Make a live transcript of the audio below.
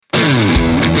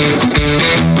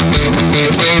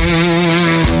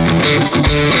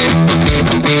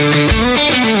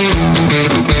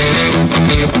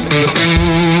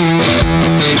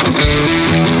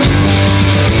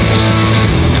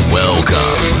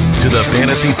to the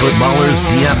Fantasy Footballers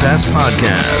DFS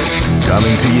podcast,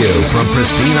 coming to you from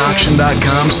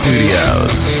pristineauction.com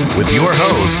studios with your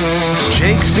hosts,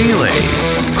 Jake Seeley,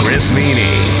 Chris Meany,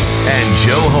 and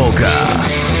Joe Holka.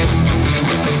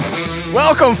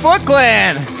 Welcome, Foot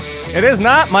Clan! It is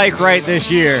not Mike Wright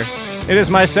this year. It is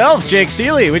myself, Jake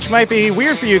Seeley, which might be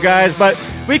weird for you guys, but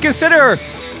we consider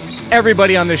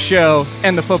everybody on this show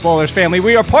and the Footballers family.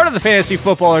 We are part of the Fantasy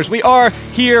Footballers. We are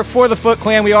here for the Foot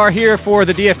Clan. We are here for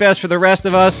the DFS for the rest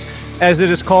of us, as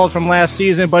it is called from last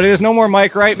season. But it is no more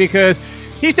Mike Wright because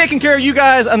he's taking care of you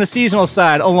guys on the seasonal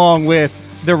side, along with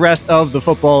the rest of the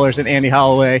Footballers and Andy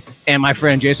Holloway and my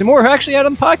friend Jason Moore, who actually had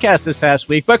on the podcast this past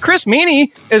week. But Chris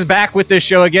Meany is back with this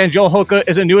show again. Joel Holka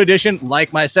is a new addition,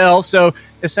 like myself. So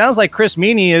it sounds like Chris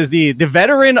Meany is the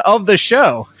veteran of the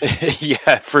show.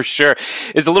 Yeah, for sure.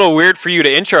 It's a little weird for you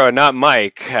to intro and not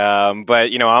Mike,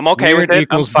 but, you know, I'm okay Weird with it.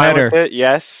 I'm fine better. with it,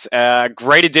 yes.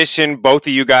 Great addition, both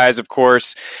of you guys, of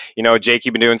course. You know, Jake,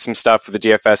 you've been doing some stuff for the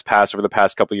DFS Pass over the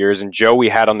past couple of years, and Joe we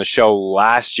had on the show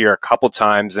last year a couple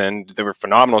times, and they were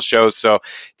phenomenal shows. So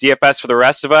DFS for the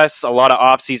rest of us, a lot of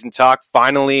off-season talk.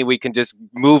 Finally, we can just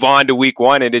move on to week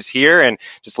one. It is here, and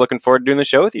just looking forward to doing the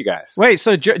show with you guys. Wait,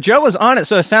 so Joe was on it.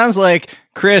 So it sounds like,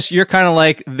 Chris, you're kind of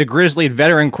like the Grizzly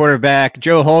veteran quarterback.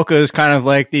 Joe Holka is kind of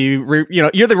like you're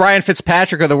the Ryan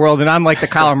Fitzpatrick of the world, and I'm like the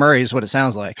Kyler Murray is what it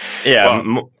sounds like. Yeah,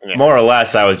 more or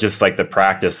less, I was just like the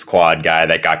practice squad guy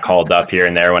that got called up here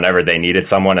and there whenever they needed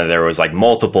someone, and there was like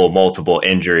multiple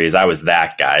injuries. I was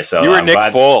that guy. So you were Nick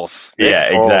Foles.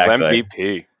 Yeah, exactly.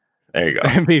 MVP. There you go.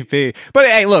 MVP. But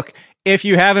hey, look, if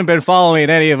you haven't been following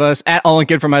any of us, at All In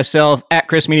Kid for myself, at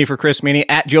Chris Meany for Chris Meany,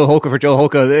 at Joe Holka for Joe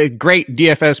Holka, great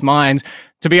DFS minds.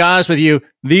 To be honest with you,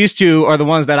 these two are the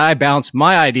ones that I bounce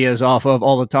my ideas off of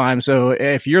all the time. So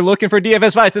if you're looking for DFS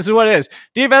advice, this is what it is.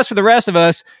 DFS for the rest of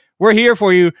us. We're here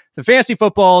for you. The Fantasy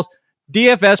Footballs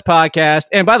DFS podcast.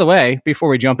 And by the way, before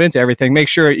we jump into everything, make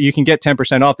sure you can get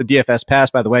 10% off the DFS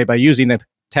Pass, by the way, by using the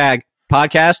tag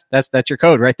podcast. That's your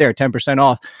code right there, 10%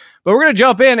 off. But we're going to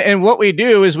jump in, and what we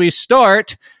do is we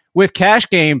start with cash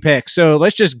game picks. So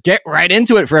let's just get right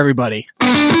into it for everybody.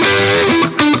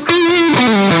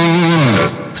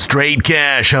 Straight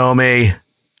cash, homie.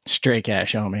 Straight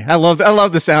cash, homie. I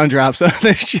love the sound drops on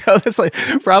this show. That's like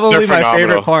probably my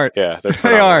favorite part. Yeah,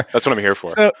 they are. That's what I'm here for.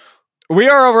 So we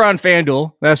are over on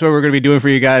FanDuel. That's what we're going to be doing for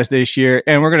you guys this year.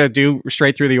 And we're going to do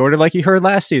straight through the order like you heard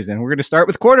last season. We're going to start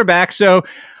with quarterback. So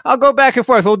I'll go back and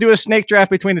forth. We'll do a snake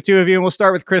draft between the two of you, and we'll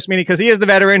start with Chris Meany because he is the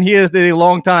veteran. He is the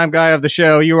longtime guy of the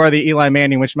show. You are the Eli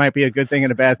Manning, which might be a good thing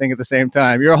and a bad thing at the same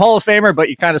time. You're a Hall of Famer, but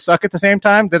you kind of suck at the same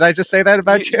time. Did I just say that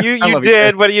about you? You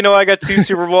did, but you know, I got 2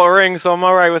 Super Bowl rings, so I'm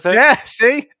all right with it. Yeah,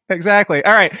 see? Exactly.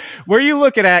 All right. Where are you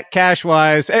looking at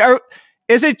cash-wise?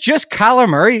 Is it just Kyler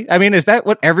Murray? I mean, is that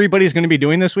what everybody's going to be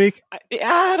doing this week?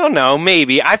 I don't know.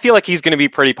 Maybe. I feel like he's going to be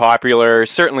pretty popular,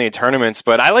 certainly in tournaments,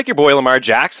 but I like your boy Lamar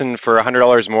Jackson for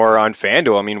 $100 more on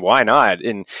FanDuel. I mean, why not?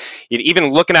 And even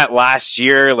looking at last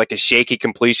year, like a shaky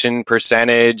completion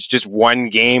percentage, just one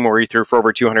game where he threw for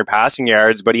over 200 passing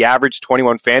yards, but he averaged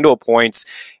 21 FanDuel points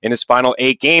in his final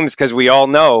 8 games because we all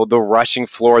know the rushing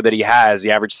floor that he has.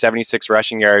 He averaged 76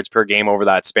 rushing yards per game over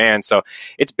that span. So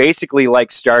it's basically like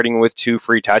starting with 2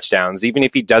 free touchdowns. Even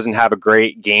if he doesn't have a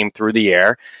great game through the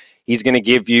air, he's going to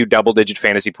give you double-digit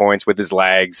fantasy points with his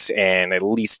legs and at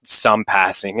least some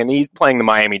passing. And he's playing the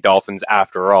Miami Dolphins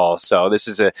after all. So this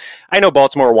is I know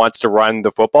Baltimore wants to run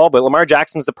the football, but Lamar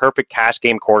Jackson's the perfect cash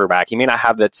game quarterback. He may not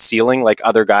have that ceiling like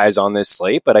other guys on this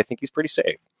slate, but I think he's pretty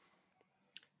safe.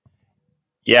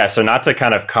 Yeah, so not to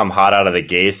kind of come hot out of the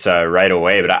gates right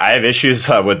away, but I have issues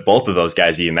with both of those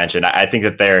guys you mentioned. I think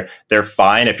that they're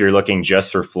fine if you're looking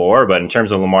just for floor, but in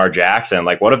terms of Lamar Jackson,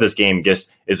 like what if this game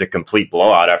just is a complete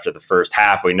blowout after the first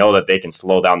half? We know that they can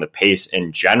slow down the pace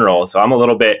in general, so I'm a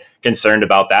little bit concerned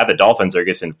about that. The Dolphins are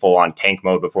just in full-on tank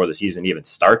mode before the season even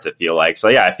starts, I feel like. So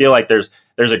yeah, I feel like there's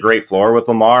a great floor with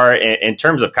Lamar. In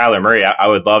terms of Kyler Murray, I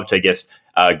would love to just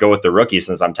go with the rookie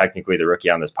since I'm technically the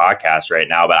rookie on this podcast right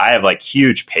now. But I have like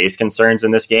huge pace concerns in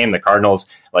this game. The Cardinals,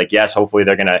 like, yes, hopefully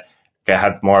they're going to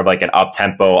have more of like an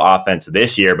up-tempo offense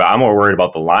this year, but I'm more worried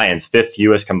about the Lions. 5th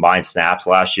fewest combined snaps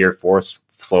last year, 4th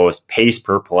slowest pace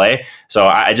per play. So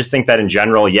I just think that in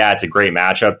general, yeah, it's a great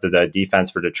matchup. The defense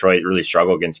for Detroit really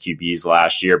struggled against QBs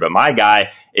last year, but my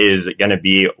guy is going to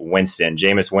be Winston,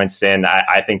 Jameis Winston.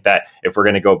 I think that if we're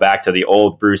going to go back to the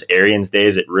old Bruce Arians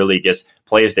days, it really just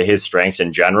plays to his strengths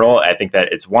in general. I think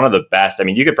that it's one of the best. I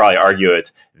mean, you could probably argue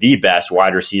it's the best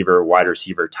wide receiver,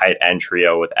 tight end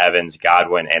trio with Evans,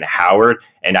 Godwin, and Howard.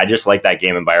 And I just like that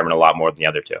game environment a lot more than the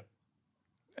other two.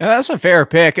 That's a fair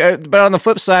pick. But on the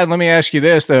flip side, let me ask you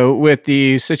this, though, with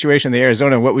the situation in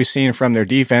Arizona, what we've seen from their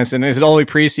defense, and it's only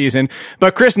preseason,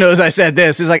 but Chris knows I said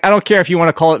this. It's like, I don't care if you want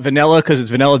to call it vanilla because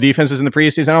it's vanilla defenses in the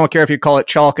preseason. I don't care if you call it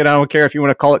chalk, and I don't care if you want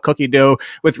to call it cookie dough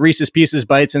with Reese's Pieces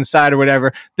bites inside or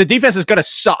whatever. The defense is going to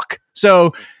suck.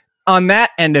 So on that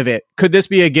end of it, could this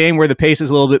be a game where the pace is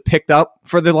a little bit picked up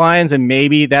for the Lions and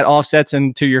maybe that offsets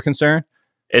into your concern?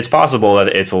 It's possible that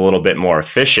it's a little bit more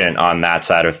efficient on that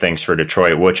side of things for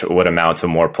Detroit, which would amount to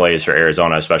more plays for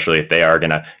Arizona, especially if they are going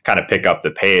to kind of pick up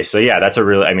the pace. So yeah, that's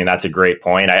a great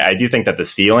point. I do think that the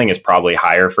ceiling is probably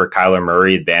higher for Kyler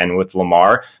Murray than with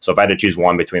Lamar. So if I had to choose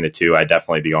one between the two, I'd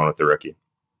definitely be going with the rookie.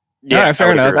 Yeah, all right,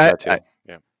 fair enough.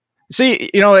 See,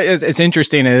 it's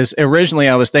interesting is originally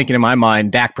I was thinking in my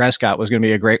mind, Dak Prescott was going to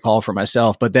be a great call for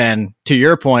myself. But then to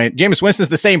your point, Jameis Winston's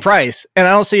the same price. And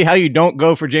I don't see how you don't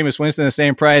go for Jameis Winston the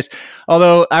same price.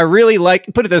 Although I really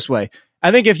put it this way. I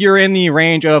think if you're in the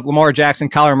range of Lamar Jackson,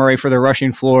 Kyler Murray for their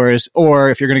rushing floors, or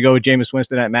if you're going to go with Jameis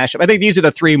Winston at matchup, I think these are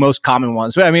the three most common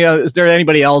ones. I mean, is there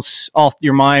anybody else off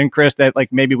your mind, Chris, that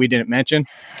like maybe we didn't mention?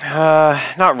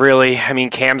 Not really. I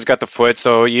mean, Cam's got the foot,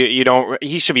 so you don't.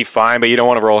 He should be fine, but you don't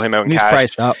want to roll him out in cash.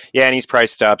 He's priced up. Yeah, and he's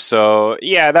priced up. So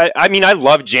yeah, I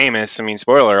love Jameis. I mean,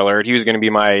 spoiler alert, he was going to be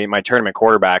my tournament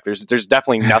quarterback. There's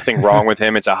definitely nothing wrong with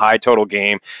him. It's a high total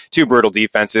game, two brutal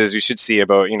defenses. You should see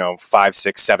about 5,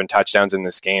 6, 7 touchdowns in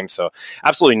this game. So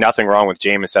absolutely nothing wrong with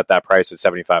Jameis at that price at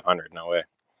 7,500. No way.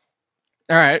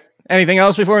 All right. Anything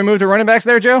else before we move to running backs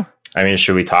there, Joe? I mean,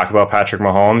 should we talk about Patrick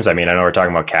Mahomes? I mean, I know we're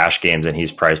talking about cash games and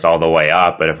he's priced all the way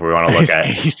up, but if we want to look at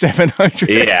 8,700,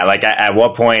 yeah, like at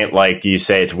what point, like, do you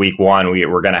say it's week one,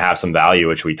 we're going to have some value,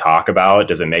 which we talk about?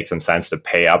 Does it make some sense to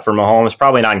pay up for Mahomes?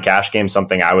 Probably not in cash games,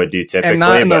 something I would do typically. And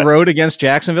not in the road against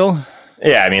Jacksonville?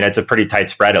 Yeah, I mean, it's a pretty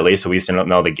tight spread, at least. So we still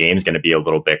know the game's going to be a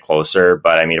little bit closer.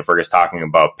 But I mean, if we're just talking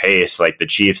about pace, like the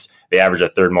Chiefs, they average a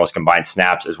third most combined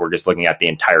snaps as we're just looking at the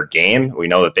entire game. We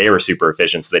know that they were super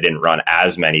efficient, so they didn't run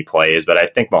as many plays. But I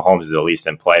think Mahomes is at least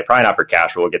in play. Probably not for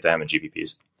cash, but we'll get to him in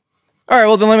GPPs. All right,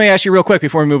 well, then let me ask you real quick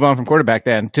before we move on from quarterback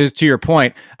then. To your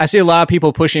point, I see a lot of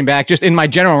people pushing back, just in my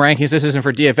general rankings, this isn't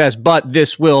for DFS, but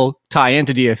this will tie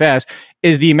into DFS,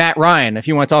 is the Matt Ryan, if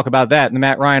you want to talk about that, the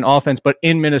Matt Ryan offense. But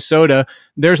in Minnesota,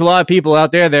 there's a lot of people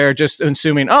out there that are just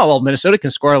assuming, oh, well, Minnesota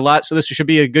can score a lot, so this should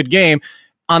be a good game.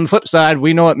 On the flip side,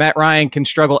 we know that Matt Ryan can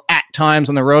struggle at times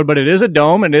on the road, but it is a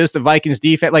dome and it is the Vikings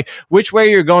defense. Like, which way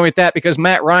you're going with that? Because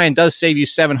Matt Ryan does save you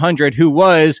 700, who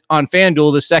was on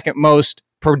FanDuel the second most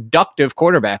productive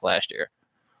quarterback last year.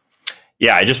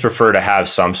 Yeah, I just prefer to have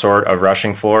some sort of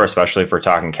rushing floor, especially if we're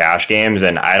talking cash games.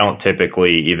 And I don't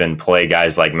typically even play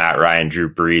guys like Matt Ryan,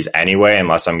 Drew Brees anyway,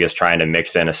 unless I'm just trying to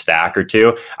mix in a stack or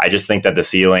two. I just think that the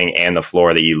ceiling and the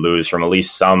floor that you lose from at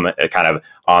least some kind of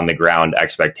on the ground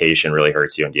expectation really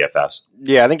hurts you in DFS.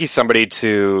 Yeah, I think he's somebody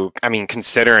to,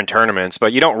 consider in tournaments,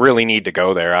 but you don't really need to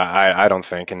go there, I don't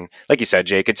think. And like you said,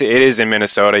 Jake, it is in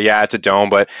Minnesota. Yeah, it's a dome,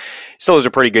 but still is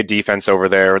a pretty good defense over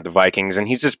there with the Vikings, and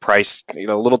he's just priced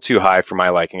a little too high for my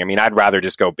liking. I mean, I'd rather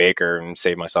just go Baker and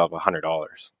save myself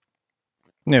 $100.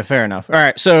 Yeah, fair enough. All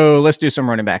right, so let's do some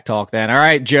running back talk then. All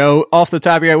right, Joe, off the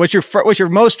top of your head, what's your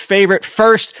most favorite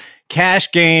first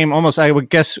cash game? Almost, I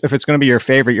would guess if it's going to be your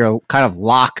favorite, your kind of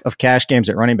lock of cash games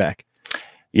at running back.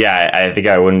 Yeah, I think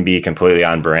I wouldn't be completely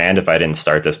on brand if I didn't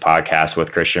start this podcast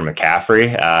with Christian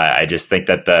McCaffrey. I just think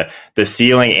that the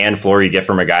ceiling and floor you get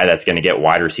from a guy that's going to get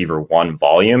wide receiver one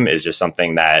volume is just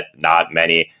something that not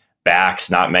many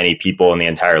backs, not many people in the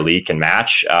entire league can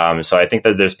match. So I think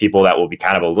that there's people that will be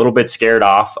kind of a little bit scared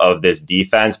off of this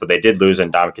defense, but they did lose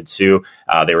in Ndamukong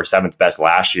Suh. They were 7th best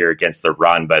last year against the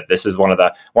run, but this is one of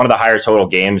the higher total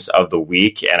games of the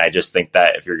week. And I just think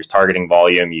that if you're just targeting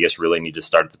volume, you just really need to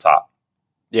start at the top.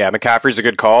 Yeah, McCaffrey's a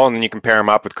good call, and then you can pair him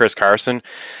up with Chris Carson.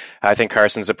 I think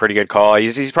Carson's a pretty good call.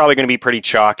 He's probably going to be pretty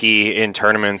chalky in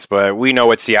tournaments, but we know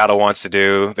what Seattle wants to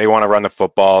do. They want to run the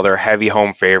football. They're heavy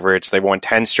home favorites. They've won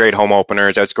 10 straight home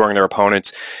openers, outscoring their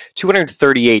opponents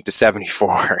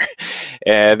 238-74.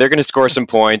 They're going to score some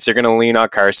points. They're going to lean on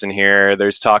Carson here.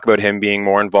 There's talk about him being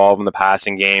more involved in the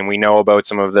passing game. We know about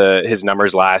some of his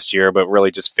numbers last year, but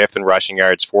really just 5th in rushing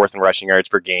yards, 4th in rushing yards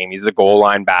per game. He's the goal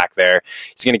line back there.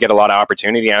 He's going to get a lot of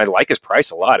opportunity, and I like his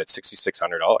price a lot at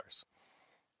 $6,600.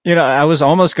 I was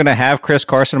almost going to have Chris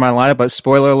Carson in my lineup, but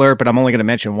spoiler alert, but I'm only going to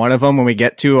mention one of them when we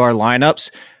get to our lineups.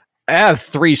 I have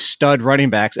 3 stud running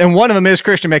backs, and one of them is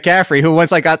Christian McCaffrey, who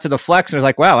once I got to the flex and was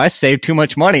like, wow, I saved too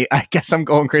much money. I guess I'm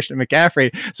going Christian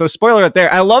McCaffrey. So spoiler alert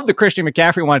there. I love the Christian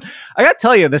McCaffrey one. I got to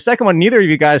tell you, the second one, neither of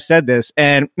you guys said this,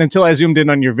 and until I zoomed in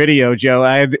on your video, Joe,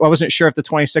 I wasn't sure if the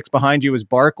 26 behind you was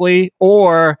Barkley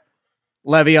or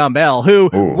Le'Veon Bell, who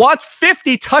wants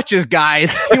 50 touches,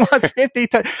 guys. He wants 50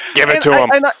 touches. Give it to him.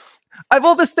 I've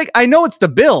all this thing. I know it's the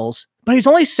Bills, but he's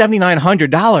only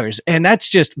 $7,900, and that's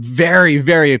just very,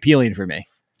 very appealing for me.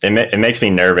 It makes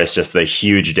me nervous, just the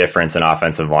huge difference in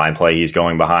offensive line play he's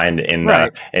going behind in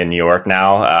New York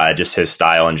now. Just his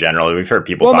style in general. We've heard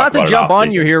people. Well, talk not to jump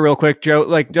on you here real quick, Joe.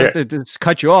 Like just to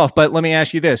cut you off, but let me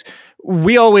ask you this: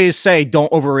 we always say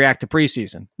don't overreact to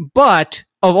preseason, but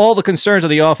of all the concerns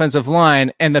of the offensive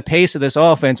line and the pace of this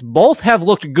offense, both have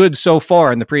looked good so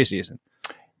far in the preseason.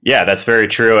 Yeah, that's very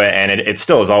true. And it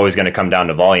still is always going to come down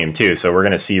to volume, too. So we're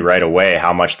going to see right away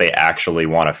how much they actually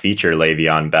want to feature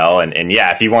Le'Veon Bell. And yeah,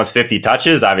 if he wants 50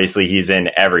 touches, obviously he's in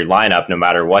every lineup, no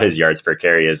matter what his yards per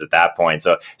carry is at that point.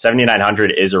 So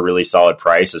 7,900 is a really solid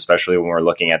price, especially when we're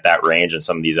looking at that range and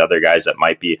some of these other guys that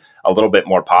might be a little bit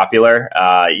more popular.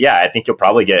 Yeah, I think you'll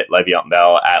probably get Le'Veon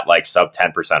Bell at like sub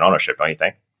 10% ownership, don't you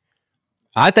think?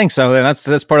 I think so, and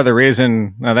that's part of the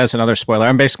reason. That's another spoiler.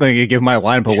 I'm basically going to give my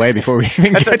lineup away before we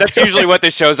even that's usually what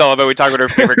this show's all about. We talk about our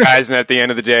favorite guys, and at the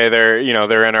end of the day, they're in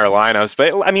our lineups.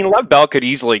 But I mean, Lev Bell could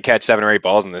easily catch 7 or 8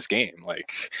 balls in this game. Like,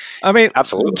 I mean,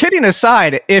 absolutely. Kidding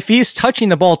aside, if he's touching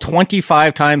the ball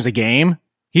 25 times a game,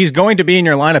 he's going to be in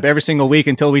your lineup every single week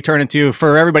until we turn into,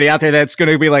 for everybody out there that's going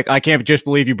to be like, I can't just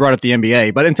believe you brought up the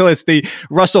NBA, but until it's the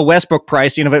Russell Westbrook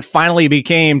pricing of it finally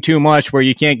became too much where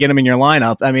you can't get him in your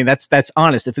lineup. I mean, that's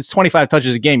honest. If it's 25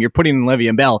 touches a game, you're putting in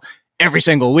Le'Veon Bell every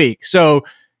single week. So,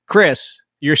 Chris,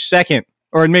 you're second,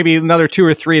 or maybe another 2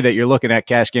 or 3 that you're looking at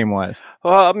cash game wise.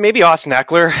 Maybe Austin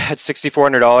Eckler at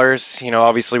 $6,400.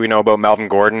 Obviously we know about Melvin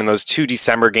Gordon in those 2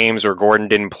 December games where Gordon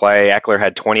didn't play. Eckler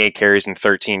had 28 carries and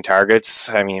 13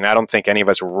 targets. I mean, I don't think any of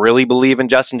us really believe in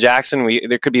Justin Jackson.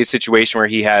 There could be a situation where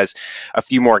he has a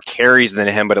few more carries than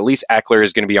him, but at least Eckler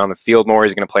is going to be on the field more.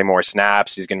 He's going to play more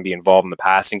snaps. He's going to be involved in the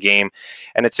passing game.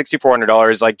 And at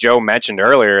 $6,400, like Joe mentioned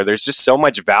earlier, there's just so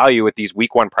much value with these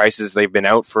week 1 prices. They've been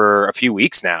out for a few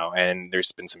weeks now, and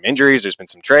there's been some injuries. There's been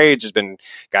some trades. There's been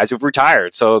guys who've retired.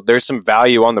 So there's some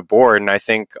value on the board. And I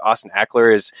think Austin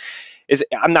Eckler is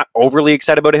I'm not overly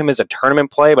excited about him as a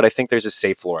tournament play, but I think there's a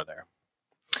safe floor there.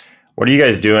 What are you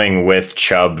guys doing with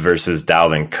Chubb versus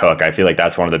Dalvin Cook? I feel like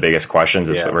that's one of the biggest questions.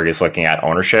 We're just looking at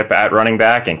ownership at running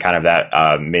back and kind of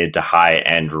that mid to high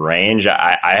end range.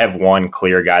 I have one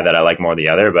clear guy that I like more than the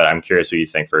other, but I'm curious what you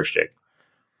think first, Jake.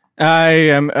 I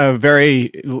am a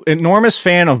very enormous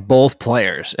fan of both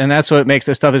players, and that's what makes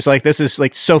this tough. Is like, this is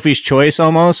like Sophie's choice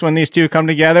almost when these two come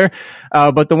together.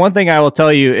 But the one thing I will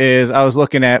tell you is I was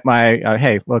looking at my,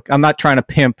 hey, look, I'm not trying to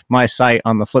pimp my site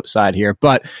on the flip side here,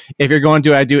 but if you're going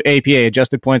to, I do APA,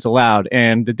 adjusted points allowed.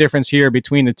 And the difference here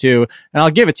between the two, and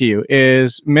I'll give it to you,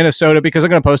 is Minnesota, because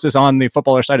I'm going to post this on the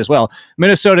footballer site as well.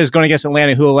 Minnesota is going against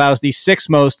Atlanta, who allows the 6th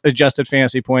most adjusted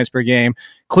fantasy points per game.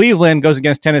 Cleveland goes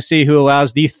against Tennessee, who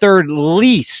allows the 3rd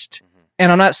least.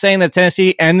 And I'm not saying that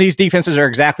Tennessee and these defenses are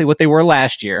exactly what they were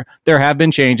last year. There have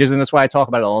been changes, and that's why I talk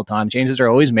about it all the time. Changes are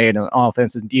always made on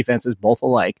offenses and defenses, both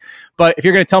alike. But if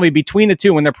you're going to tell me between the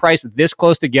two, when they're priced this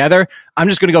close together, I'm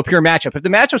just going to go pure matchup. If the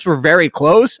matchups were very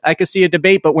close, I could see a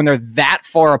debate. But when they're that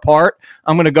far apart,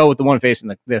 I'm going to go with the one facing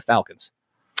the Falcons.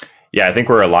 Yeah, I think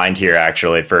we're aligned here,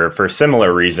 actually, for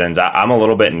similar reasons. I'm a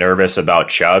little bit nervous about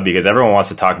Chubb because everyone wants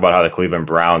to talk about how the Cleveland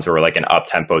Browns were like an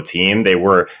up-tempo team. They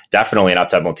were definitely an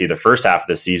up-tempo team the first half of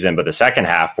the season, but the second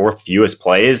half, 4th fewest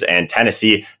plays, and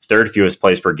Tennessee, 3rd fewest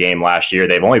plays per game last year.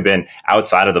 They've only been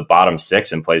outside of the bottom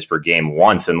 6 in plays per game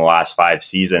once in the last 5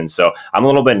 seasons. So I'm a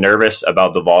little bit nervous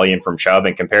about the volume from Chubb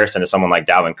in comparison to someone like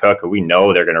Dalvin Cook, who we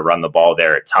know they're going to run the ball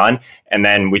there a ton. And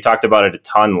then we talked about it a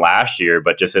ton last year,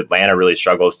 but just Atlanta really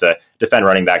struggles to defend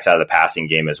running backs out of the passing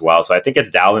game as well. So I think it's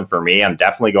Dalvin for me. I'm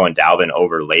definitely going Dalvin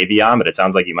over Le'Veon, but it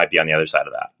sounds like you might be on the other side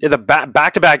of that. Yeah, the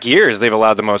back-to-back years, they've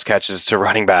allowed the most catches to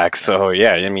running backs. So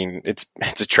yeah, I mean, it's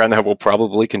a trend that will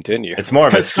probably continue. It's more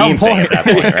of a scheme thing at that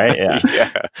point, right? Yeah.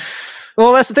 Yeah.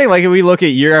 Well, that's the thing. Like, if we look at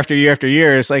year after year after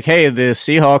year, it's like, hey, the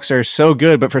Seahawks are so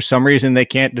good, but for some reason they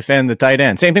can't defend the tight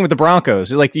end. Same thing with the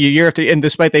Broncos. Like, year after, and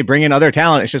despite they bring in other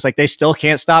talent, it's just like they still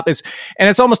can't stop. It's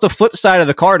almost the flip side of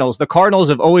the Cardinals. The Cardinals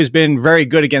have always been very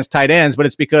good against tight ends, but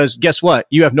it's because, guess what?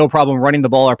 You have no problem running the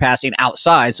ball or passing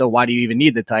outside, so why do you even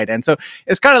need the tight end? So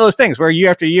it's kind of those things where year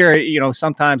after year,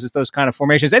 sometimes it's those kind of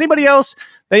formations. Anybody else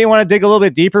that you want to dig a little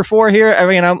bit deeper for here? I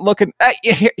mean, I'm looking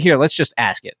here. Let's just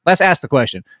ask it. Let's ask the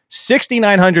question.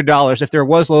 $6,900. If there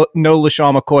was no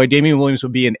LaShawn McCoy, Damian Williams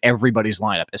would be in everybody's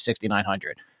lineup at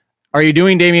 $6,900. Are you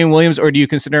doing Damian Williams, or do you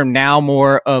consider him now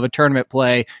more of a tournament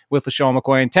play with LaShawn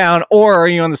McCoy in town? Or are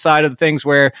you on the side of the things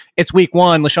where it's week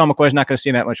 1, LaShawn McCoy is not going to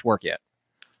see that much work yet?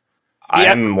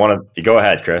 I'm one of. Go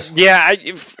ahead, Chris. Yeah,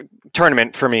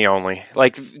 Tournament for me only.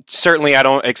 Like, certainly I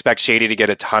don't expect Shady to get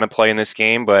a ton of play in this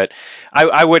game, but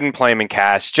I wouldn't play him in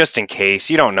cash just in case.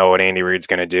 You don't know what Andy Reid's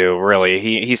going to do, really.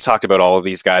 He's talked about all of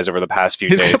these guys over the past few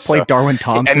days. He's going to play Darwin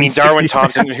Thompson. I mean, Darwin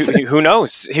Thompson, who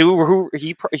knows?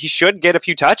 He should get a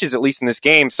few touches, at least in this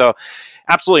game. So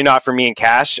absolutely not for me in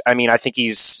cash. I mean, I think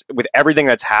he's, with everything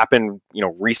that's happened,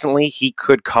 recently, he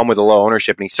could come with a low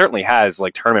ownership, and he certainly has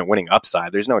like tournament winning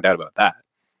upside. There's no doubt about that.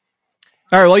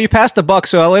 All right, well, you passed the buck,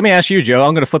 so let me ask you, Joe.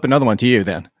 I'm going to flip another one to you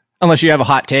then, unless you have a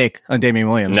hot take on Damian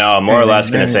Williams. No, more or less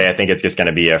going to say I think it's just going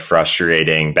to be a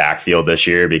frustrating backfield this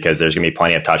year because there's going to be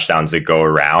plenty of touchdowns that go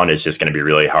around. It's just going to be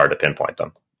really hard to pinpoint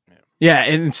them. Yeah,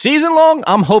 and season long,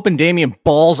 I'm hoping Damian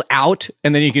balls out,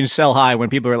 and then you can sell high when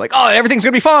people are like, "Oh, everything's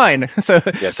gonna be fine." So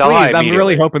sell high. I'm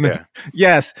really hoping that.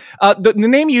 Yeah. Yes, the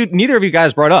name neither of you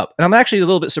guys brought up, and I'm actually a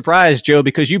little bit surprised, Joe,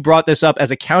 because you brought this up as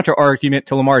a counter argument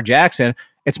to Lamar Jackson.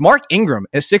 It's Mark Ingram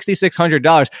at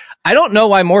 $6,600. I don't know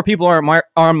why more people are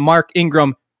on Mark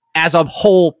Ingram as a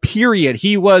whole period.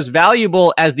 He was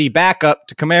valuable as the backup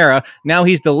to Kamara. Now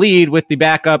he's the lead, with the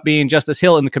backup being Justice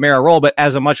Hill in the Kamara role, but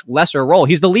as a much lesser role.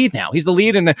 He's the lead now. He's the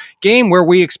lead in a game where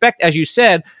we expect, as you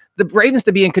said, the Ravens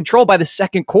to be in control by the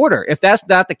second quarter. If that's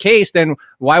not the case, then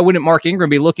why wouldn't Mark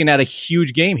Ingram be looking at a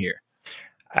huge game here?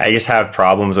 I just have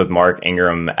problems with Mark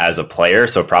Ingram as a player,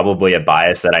 so probably a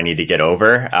bias that I need to get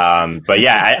over. But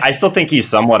yeah, I still think he's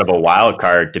somewhat of a wild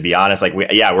card, to be honest. Like,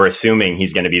 we're assuming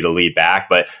he's going to be the lead back,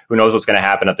 but who knows what's going to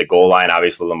happen at the goal line.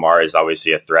 Obviously, Lamar is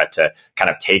obviously a threat to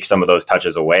kind of take some of those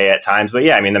touches away at times. But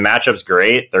yeah, I mean, the matchup's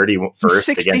great. 31st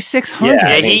 6,600.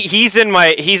 Yeah, he's in the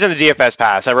DFS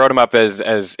pass. I wrote him up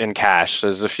as in cash.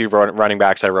 There's a few running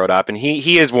backs I wrote up, and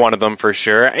he is one of them for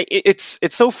sure. It's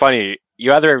so funny.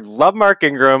 You either love Mark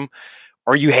Ingram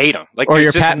or you hate him. Like,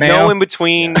 there's just no in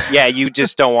between. Yeah, you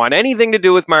just don't want anything to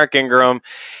do with Mark Ingram.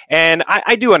 And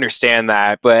I do understand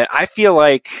that, but I feel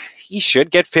like he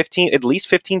should get at least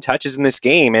 15 touches in this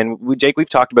game. And Jake, we've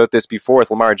talked about this before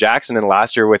with Lamar Jackson, and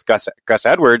last year with Gus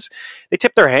Edwards. They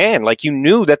tipped their hand. Like, you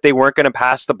knew that they weren't going to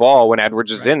pass the ball when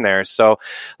Edwards was in there. So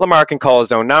Lamar can call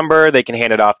his own number. They can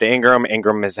hand it off to Ingram.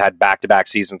 Ingram has had back-to-back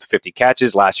seasons with 50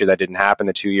 catches. Last year that didn't happen.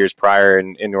 The 2 years prior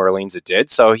in New Orleans it did.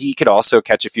 So he could also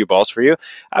catch a few balls for you.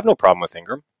 I have no problem with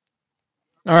Ingram.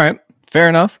 All right. Fair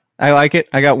enough. I like it.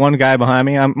 I got one guy behind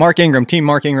me. I'm Mark Ingram, team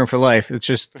Mark Ingram for life. It's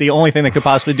just the only thing that could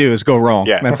possibly do is go wrong.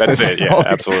 Yeah, that's it. Yeah,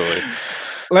 absolutely.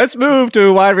 Let's move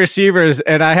to wide receivers.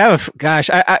 And I have,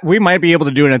 we might be able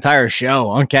to do an entire show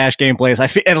on cash game plays.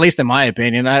 At least in my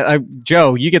opinion.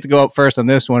 Joe, you get to go up first on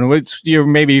this one. What's your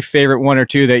maybe favorite one or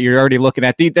two that you're already looking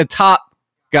at? The top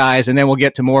guys, and then we'll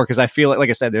get to more because I feel like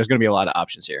I said, there's going to be a lot of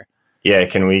options here. Yeah,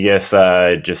 can we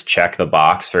just check the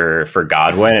box for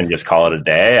Godwin and just call it a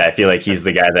day? I feel like he's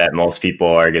the guy that most people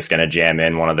are just going to jam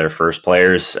in, one of their first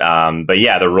players. But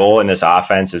yeah, the role in this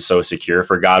offense is so secure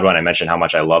for Godwin. I mentioned how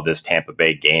much I love this Tampa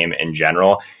Bay game in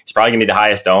general. He's probably going to be the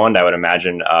highest owned. I would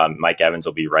imagine Mike Evans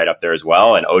will be right up there as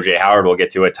well. And OJ Howard will get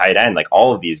to a tight end. Like,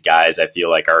 all of these guys, I feel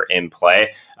like, are in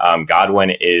play. Godwin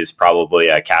is probably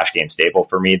a cash game staple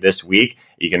for me this week.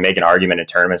 You can make an argument in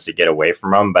tournaments to get away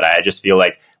from him, but I just feel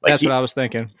like that's what I was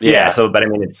thinking. Yeah. But I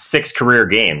mean, it's 6 career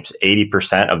games,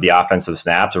 80% of the offensive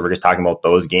snaps. So we're just talking about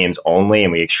those games only,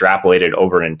 and we extrapolated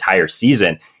over an entire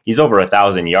season. He's over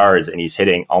 1,000 yards and he's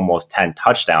hitting almost 10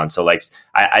 touchdowns. So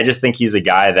I just think he's a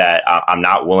guy that I'm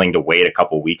not willing to wait a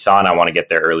couple weeks on. I want to get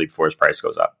there early before his price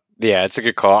goes up. Yeah, it's a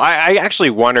good call. I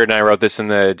actually wondered, and I wrote this in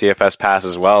the DFS pass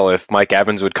as well, if Mike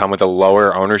Evans would come with a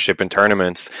lower ownership in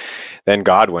tournaments than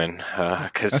Godwin,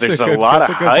 because there's a lot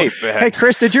of hype. Hey,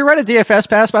 Chris, did you write a DFS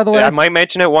pass, by the way? Yeah, I might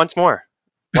mention it once more,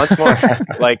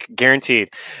 like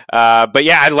guaranteed. But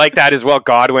yeah, I like that as well.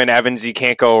 Godwin, Evans, you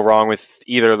can't go wrong with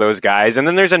either of those guys. And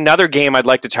then there's another game I'd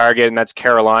like to target, and that's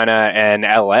Carolina and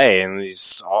LA. And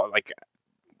these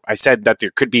I said that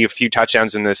there could be a few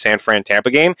touchdowns in the San Fran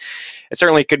Tampa game. It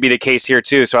certainly could be the case here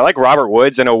too. So I like Robert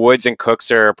Woods. I know Woods and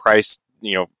Cooks are priced,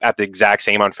 at the exact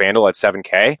same on FanDuel at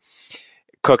 $7K.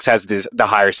 Cooks has the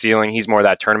higher ceiling. He's more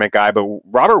that tournament guy. But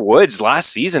Robert Woods last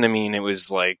season, I mean, it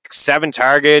was like 7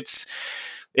 targets.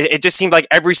 It just seemed like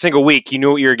every single week you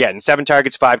knew what you were getting. 7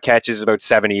 targets, 5 catches, about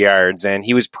 70 yards. And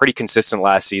he was pretty consistent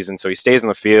last season. So he stays on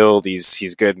the field.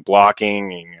 He's good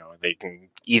blocking. They can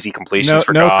easy completions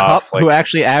for Goff. Kupp, who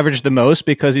actually averaged the most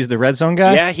because he's the red zone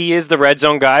guy? Yeah, he is the red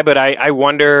zone guy, but I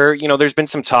wonder, there's been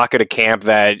some talk at a camp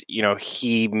that,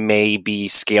 he may be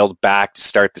scaled back to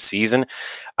start the season.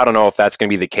 I don't know if that's going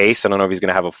to be the case. I don't know if he's going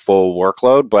to have a full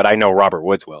workload, but I know Robert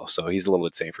Woods will, so he's a little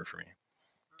bit safer for me.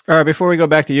 All right, before we go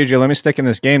back to you, Joe, let me stick in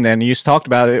this game then. You talked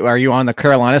about it. Are you on the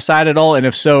Carolina side at all? And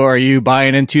if so, are you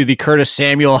buying into the Curtis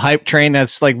Samuel hype train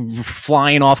that's like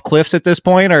flying off cliffs at this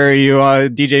point? Or are you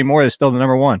DJ Moore is still the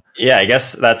number one? Yeah, I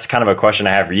guess that's kind of a question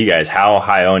I have for you guys. How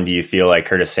high owned do you feel like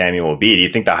Curtis Samuel will be? Do you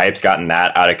think the hype's gotten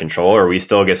that out of control, or are we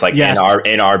still just like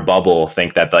in our bubble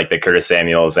think that like the Curtis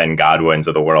Samuels and Godwins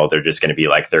of the world are just going to be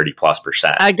like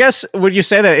 30+%? I guess, would you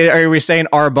say that, are we saying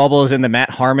our bubble is in the Matt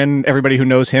Harmon, everybody who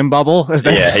knows him bubble? Is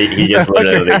that, yeah, he gets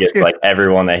literally gets like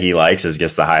everyone that he likes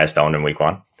gets the highest owned in week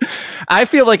one. I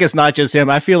feel like it's not just him.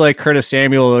 I feel like Curtis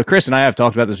Samuel, Chris and I have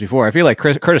talked about this before. I feel like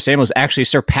Curtis Samuel's actually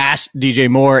surpassed DJ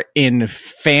Moore in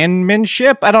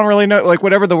fanmanship. I don't really know, like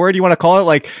whatever the word you want to call it,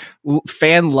 like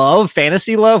fan love,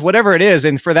 fantasy love, whatever it is.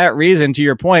 And for that reason, to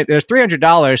your point, there's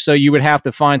 $300. So you would have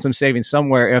to find some savings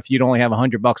somewhere if you'd only have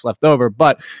 $100 left over.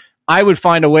 But I would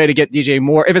find a way to get DJ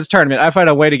Moore. If it's a tournament, I'd find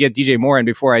a way to get DJ Moore in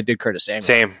before I did Curtis Samuel.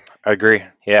 Same. I agree.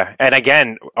 Yeah. And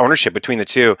again, ownership between the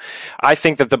two. I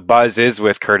think that the buzz is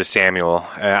with Curtis Samuel.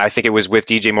 I think it was with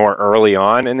DJ Moore early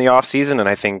on in the offseason, and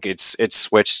I think it's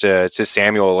switched to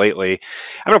Samuel lately.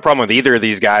 I have no problem with either of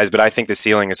these guys, but I think the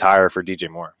ceiling is higher for DJ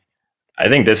Moore. I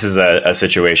think this is a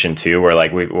situation too where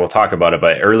like we'll talk about it,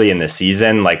 but early in the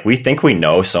season, like we think we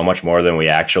know so much more than we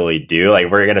actually do.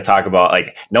 Like we're going to talk about,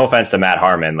 like, no offense to Matt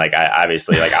Harmon, like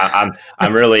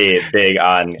I'm really big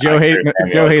on Joe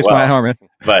hates Matt Harmon,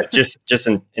 but just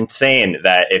insane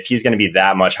that if he's going to be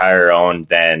that much higher owned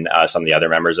than some of the other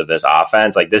members of this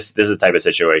offense, like this is the type of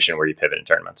situation where you pivot in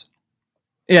tournaments.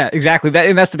 Yeah, exactly.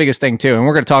 And that's the biggest thing too. And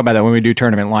we're going to talk about that when we do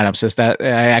tournament lineups. Is that I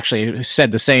actually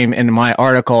said the same in my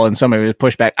article, and somebody would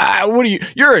push back.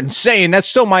 You're insane. That's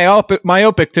so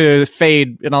myopic to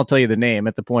fade. And I'll tell you the name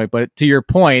at the point. But to your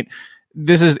point,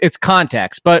 it's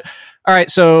context. But all right.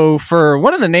 So for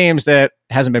one of the names that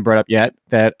hasn't been brought up yet,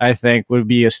 that I think would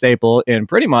be a staple in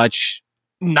pretty much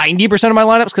 90% of my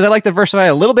lineups, because I like to diversify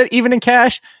a little bit, even in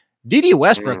cash. D.D.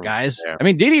 Westbrook, guys. Yeah. I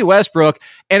mean, D.D. Westbrook,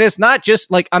 and it's not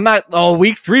just like, I'm not,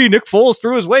 week 3, Nick Foles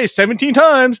threw his way 17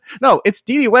 times. No, it's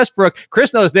D.D. Westbrook.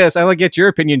 Chris knows this. I want to get your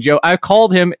opinion, Joe. I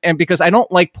called him, and because I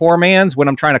don't like poor man's when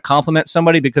I'm trying to compliment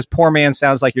somebody, because poor man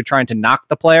sounds like you're trying to knock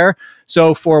the player.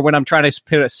 So for when I'm trying to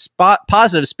put a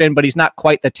positive spin, but he's not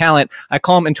quite the talent, I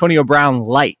call him Antonio Brown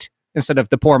light instead of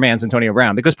the poor man's Antonio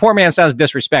Brown, because poor man sounds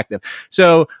disrespectful.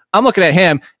 So I'm looking at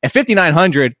him at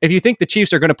 5,900. If you think the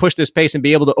Chiefs are going to push this pace and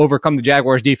be able to overcome the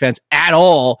Jaguars defense at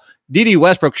all, D.D.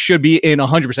 Westbrook should be in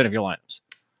 100% of your lineups.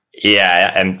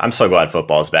 Yeah, and I'm so glad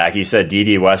football's back. You said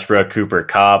D.D. Westbrook, Cooper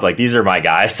Kupp, like these are my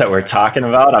guys that we're talking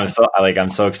about. I'm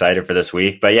so excited for this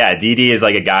week. But yeah, D.D. is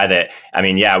like a guy that, I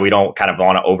mean, yeah, we don't kind of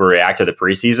want to overreact to the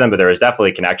preseason, but there is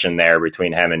definitely a connection there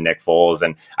between him and Nick Foles,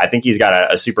 and I think he's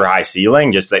got a super high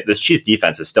ceiling. Just like this Chiefs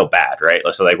defense is still bad, right?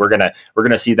 So like we're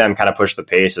gonna see them kind of push the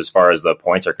pace as far as the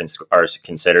points are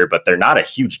considered, but they're not a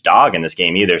huge dog in this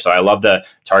game either. So I love to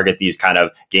target these kind of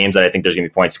games that I think there's gonna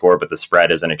be points scored, but the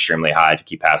spread isn't extremely high to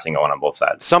keep passing on both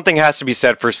sides. Something has to be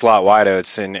said for slot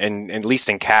wideouts, and at least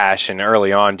in cash and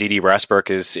early on, D.D.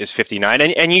 Westbrook is 59,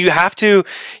 and you have to,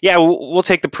 yeah, we'll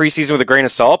take the preseason with a grain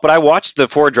of salt, but I watched the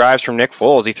 4 drives from Nick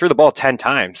Foles. He threw the ball 10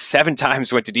 times, 7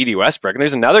 times went to D.D. Westbrook, and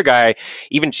there's another guy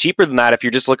even cheaper than that if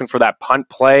you're just looking for that punt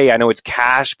play. I know it's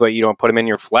cash, but you don't put him in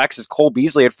your flex. Is Cole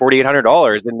Beasley at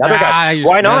 $4,800? Another guy.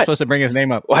 Why not? You're supposed to bring his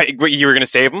name up. Why, you were going to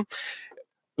save him?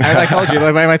 I told you,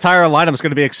 like, my entire lineup is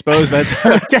going to be exposed by the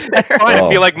time I get there. I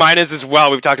feel like mine is as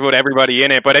well. We've talked about everybody in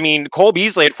it. But, I mean, Cole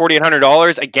Beasley at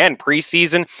 $4,800. Again,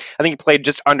 preseason, I think he played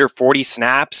just under 40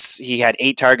 snaps. He had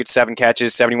 8 targets, 7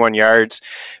 catches, 71 yards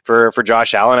for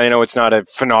Josh Allen. I know it's not a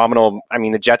phenomenal – I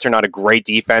mean, the Jets are not a great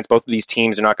defense. Both of these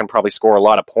teams are not going to probably score a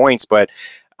lot of points. But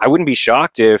I wouldn't be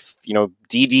shocked if,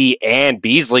 D.D. and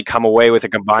Beasley come away with a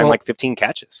combined, 15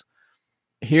 catches.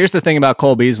 Here's the thing about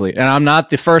Cole Beasley, and I'm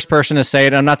not the first person to say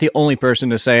it. I'm not the only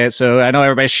person to say it. So I know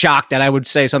everybody's shocked that I would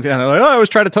say something. I'm like, I was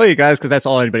trying to tell you guys, because that's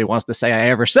all anybody wants to say I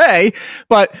ever say.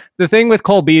 But the thing with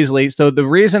Cole Beasley, so the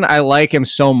reason I like him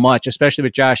so much, especially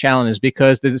with Josh Allen, is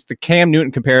because there's the Cam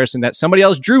Newton comparison that somebody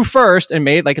else drew first and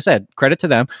made, like I said, credit to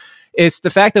them. It's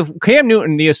the fact of Cam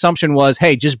Newton, the assumption was,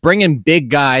 hey, just bring in big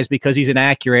guys because he's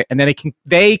inaccurate, and then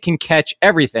they can catch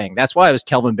everything. That's why it was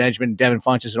Kelvin Benjamin, Devin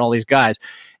Funchess, and all these guys.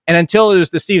 And until it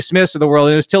was the Steve Smiths of the world,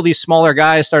 and it was till these smaller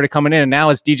guys started coming in, and now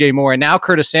it's DJ Moore, and now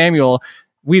Curtis Samuel.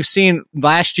 We've seen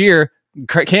last year,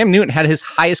 Cam Newton had his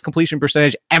highest completion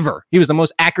percentage ever. He was the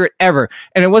most accurate ever.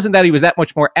 And it wasn't that he was that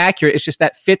much more accurate. It's just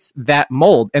that fits that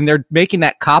mold. And they're making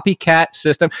that copycat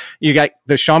system. You got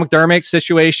the Sean McDermott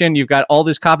situation. You've got all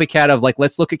this copycat of like,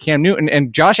 let's look at Cam Newton.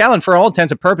 And Josh Allen, for all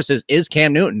intents and purposes, is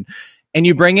Cam Newton. and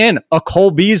you bring in a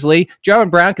Cole Beasley. John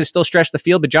Brown can still stretch the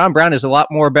field, but John Brown is a lot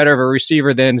more better of a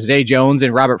receiver than Zay Jones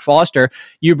and Robert Foster.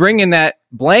 You bring in that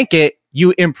blanket,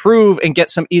 you improve and get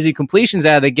some easy completions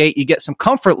out of the gate. You get some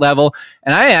comfort level.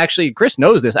 And I actually, Chris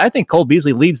knows this, I think Cole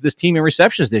Beasley leads this team in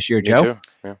receptions this year, Joe. Me too.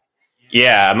 Yeah.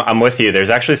 Yeah, I'm with you. There's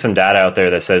actually some data out there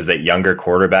that says that younger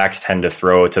quarterbacks tend to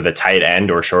throw to the tight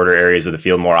end or shorter areas of the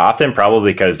field more often,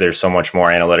 probably because there's so much more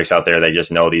analytics out there that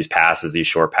just know these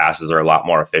short passes are a lot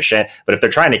more efficient. But if they're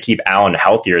trying to keep Allen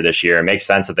healthier this year, it makes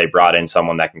sense that they brought in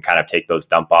someone that can kind of take those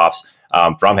dump offs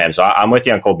from him. So I'm with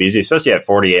you on Cole Beasley, especially at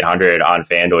 4,800 on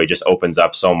FanDuel. He just opens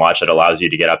up so much. It allows you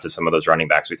to get up to some of those running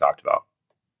backs we talked about.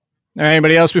 All right,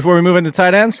 anybody else before we move into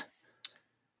tight ends?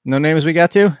 No names we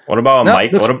got to? What about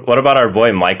Mike? What about our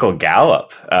boy Michael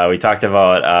Gallup? We talked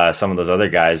about some of those other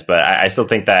guys, but I still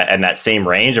think that in that same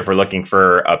range, if we're looking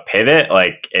for a pivot,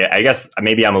 like I guess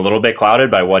maybe I'm a little bit clouded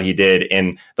by what he did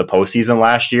in the postseason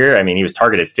last year. I mean, he was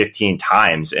targeted 15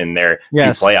 times in their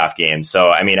two playoff games. So,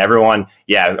 I mean, everyone,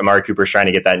 Amari Cooper's trying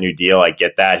to get that new deal. I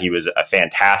get that. He was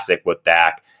fantastic with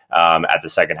Dak at the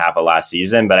second half of last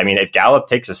season. But I mean, if Gallup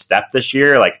takes a step this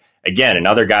year, like, again,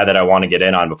 another guy that I want to get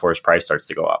in on before his price starts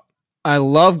to go up. I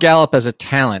love Gallup as a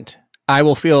talent. I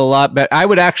will feel a lot better. I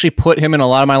would actually put him in a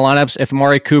lot of my lineups if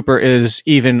Amari Cooper is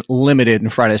even limited in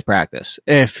Friday's practice.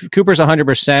 If Cooper's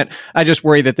 100%, I just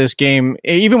worry that this game,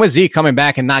 even with Zeke coming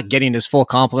back and not getting his full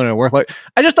complement of workload,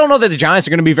 I just don't know that the Giants are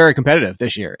going to be very competitive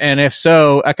this year. And if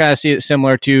so, I kind of see it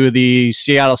similar to the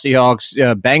Seattle Seahawks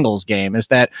Bengals game, is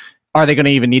that are they going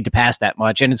to even need to pass that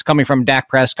much? And it's coming from Dak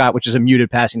Prescott, which is a muted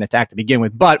passing attack to begin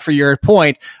with. But for your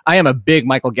point, I am a big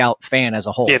Michael Gallup fan as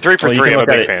a whole. Yeah, 3 for 3, I'm a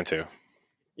big fan too.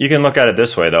 You can look at it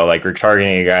this way, though. Like, we're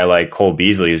targeting a guy like Cole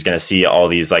Beasley who's going to see all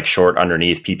these like short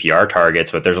underneath PPR targets,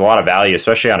 but there's a lot of value,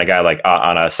 especially on a guy like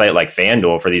on a site like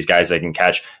FanDuel for these guys that can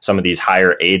catch some of these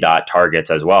higher ADOT targets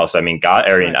as well. So, I mean,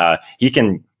 he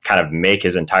can kind of make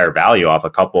his entire value off a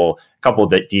couple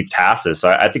deep passes. So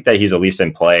I think that he's at least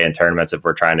in play in tournaments if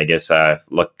we're trying to get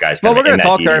look guys. Well, we're going to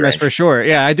talk tournaments for sure.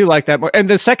 Yeah, I do like that more. And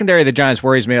the secondary of the Giants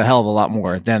worries me a hell of a lot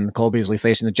more than Cole Beasley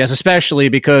facing the Jets, especially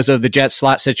because of the Jets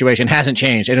slot situation hasn't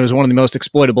changed. And it was one of the most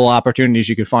exploitable opportunities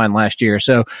you could find last year.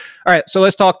 So, all right, so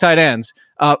let's talk tight ends.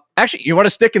 Actually, you want to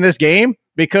stick in this game?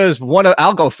 Because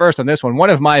I'll go first on this one. One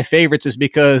of my favorites is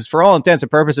because for all intents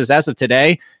and purposes, as of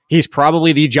today, he's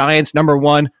probably the Giants' number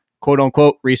one quote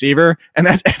unquote receiver, and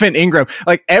that's Evan Ingram.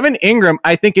 Like, Evan Ingram,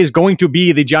 I think, is going to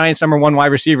be the Giants' number one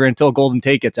wide receiver until Golden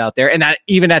Tate gets out there. And that,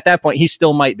 even at that point, he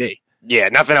still might be. Yeah,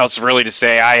 nothing else really to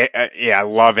say. I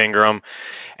love Ingram.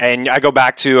 And I go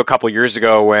back to a couple years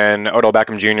ago when Odell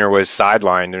Beckham Jr. was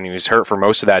sidelined and he was hurt for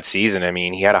most of that season. I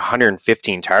mean, he had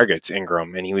 115 targets,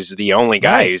 Ingram, and he was the only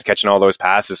guy who was catching all those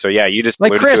passes. So, yeah, you just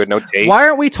alluded Chris, to it, no Tate. Why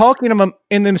aren't we talking to them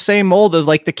in the same mold of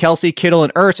like the Kelsey, Kittle,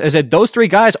 and Ertz? As that those three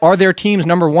guys are their team's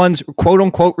number one's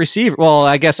quote-unquote receiver. Well,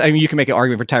 I mean, you can make an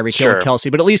argument for Tyreek Hill and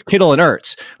Kelsey, but at least Kittle and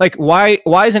Ertz. Like, why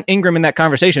isn't Ingram in that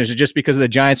conversation? Is it just because of the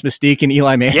Giants' mystique and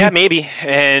Eli Manning? Yeah, maybe.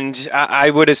 And I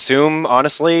would assume,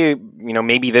 honestly,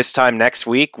 maybe this time next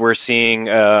week, we're seeing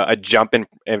a jump in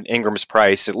Ingram's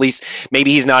price. At least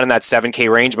maybe he's not in that 7K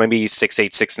range. Maybe he's 6.8,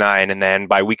 6.9. And then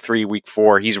by week 3, week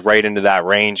 4, he's right into that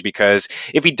range, because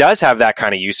if he does have that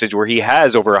kind of usage where he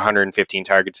has over 115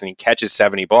 targets and he catches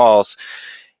 70 balls,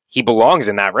 he belongs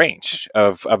in that range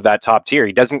of that top tier.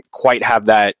 He doesn't quite have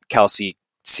that Kelsey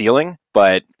ceiling,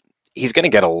 but he's going to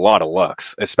get a lot of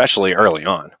looks, especially early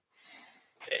on.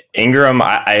 Ingram,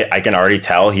 I can already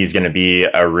tell he's going to be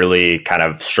a really kind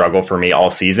of struggle for me all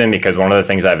season, because one of the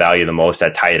things I value the most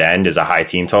at tight end is a high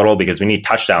team total, because we need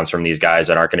touchdowns from these guys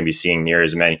that aren't going to be seeing near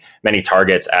as many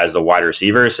targets as the wide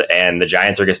receivers. And the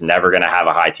Giants are just never going to have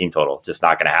a high team total. It's just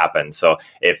not going to happen. So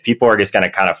if people are just going to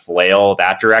kind of flail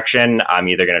that direction, I'm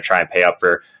either going to try and pay up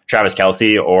for Travis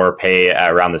Kelsey or pay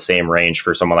around the same range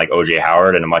for someone like OJ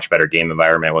Howard in a much better game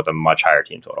environment with a much higher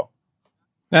team total.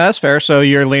 No, that's fair. So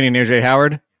you're leaning OJ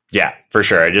Howard? Yeah, for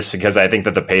sure. Just because I think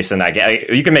that the pace in that game,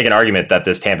 you can make an argument that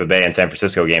this Tampa Bay and San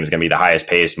Francisco game is going to be the highest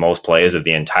paced, most plays of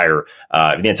the entire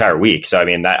week. So, I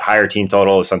mean, that higher team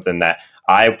total is something that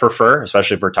I prefer,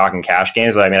 especially if we're talking cash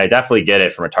games. But I mean, I definitely get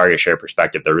it from a target share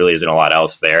perspective. There really isn't a lot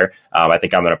else there. I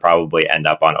think I'm going to probably end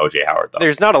up on OJ Howard, though.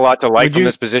 There's not a lot to like from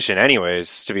this position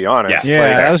anyways, to be honest.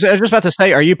 Yeah, I was just about to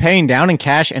say, are you paying down in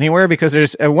cash anywhere? Because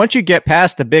there's once you get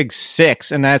past the big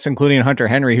 6, and that's including Hunter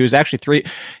Henry, who's actually 3.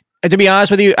 To be honest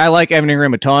with you, I like Evan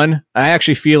Ingram a ton. I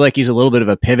actually feel like he's a little bit of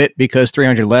a pivot, because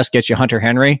 300 less gets you Hunter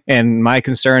Henry. And my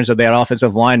concerns of that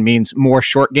offensive line means more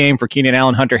short game for Keenan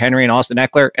Allen, Hunter Henry, and Austin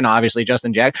Eckler, and obviously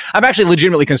Justin Jackson. I'm actually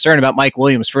legitimately concerned about Mike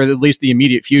Williams for at least the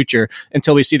immediate future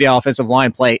until we see the offensive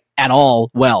line play at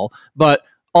all well. But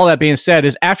all that being said,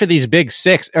 is after these big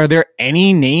six, are there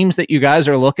any names that you guys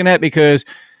are looking at? Because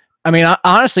I mean,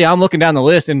 honestly, I'm looking down the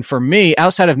list, and for me,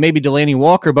 outside of maybe Delanie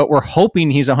Walker, but we're hoping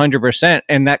he's 100%,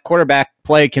 and that quarterback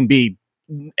play can be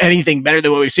anything better than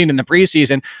what we've seen in the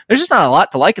preseason. There's just not a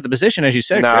lot to like at the position, as you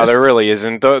said. No, Chris. there really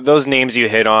isn't. Those names you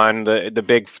hit on, the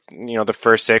big, the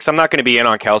first six. I'm not going to be in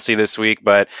on Kelsey this week,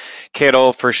 but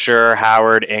Kittle for sure,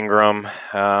 Howard, Ingram.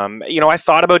 I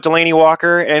thought about Delanie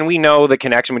Walker, and we know the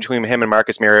connection between him and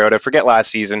Marcus Mariota. Forget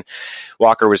last season,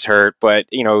 Walker was hurt, but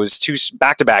it was 2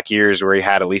 back-to-back years where he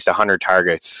had at least 100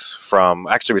 targets from.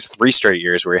 Actually, it was 3 straight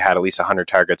years where he had at least 100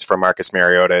 targets from Marcus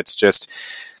Mariota. It's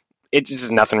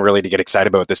just nothing really to get excited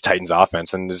about with this Titans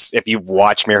offense. And if you've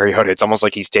watched Mariota, it's almost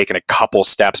like he's taken a couple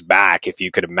steps back, if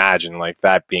you could imagine like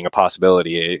that being a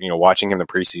possibility. Watching him in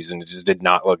the preseason, it just did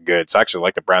not look good. So I actually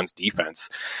like the Browns defense.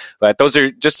 But those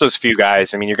are just those few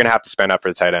guys. I mean, you're going to have to spend up for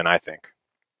the tight end, I think.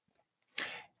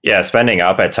 Yeah, spending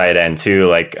up at tight end too,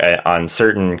 like on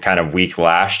certain kind of weeks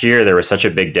last year, there was such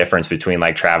a big difference between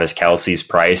like Travis Kelce's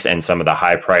price and some of the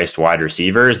high priced wide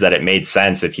receivers that it made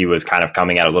sense if he was kind of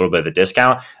coming at a little bit of a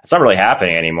discount. It's not really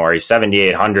happening anymore. He's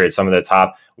 7,800. Some of the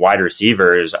top wide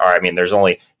receivers there's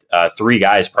only 3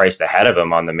 guys priced ahead of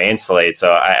him on the main slate.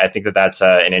 So I think that's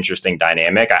an interesting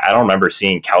dynamic. I don't remember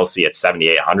seeing Kelce at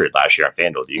 7,800 last year on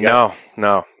FanDuel. Do you guys?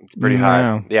 No, it's pretty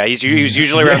high. Yeah, he's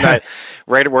usually around that,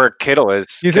 right where Kittle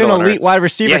is. He's in elite wide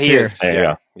receiver tier. He is.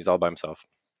 Yeah, he's all by himself.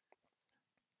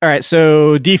 All right,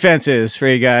 so defenses for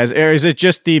you guys. Or is it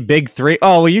just the big 3?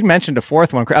 Oh, well, you mentioned a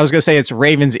fourth one. I was going to say it's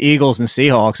Ravens, Eagles, and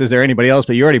Seahawks. Is there anybody else?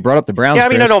 But you already brought up the Browns. Yeah, I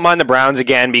mean, Chris. I don't mind the Browns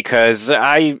again because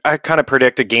I kind of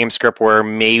predict a game script where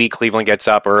maybe Cleveland gets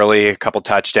up early, a couple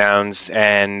touchdowns,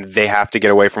 and they have to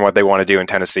get away from what they want to do in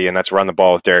Tennessee, and that's run the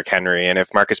ball with Derrick Henry. And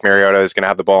if Marcus Mariota is going to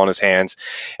have the ball in his hands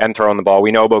and throwing the ball,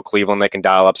 we know about Cleveland. They can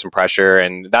dial up some pressure,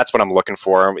 and that's what I'm looking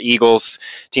for. Eagles,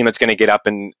 team that's going to get up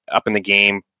in the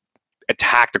game,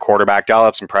 attack the quarterback, dial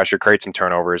up some pressure, create some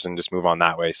turnovers, and just move on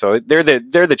that way. So they're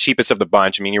the cheapest of the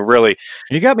bunch. I mean, you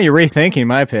got me rethinking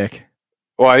my pick.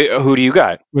 Well, who do you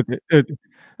got?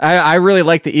 I really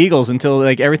like the Eagles until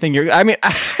like everything.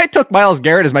 I took Myles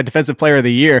Garrett as my defensive player of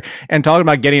the year, and talking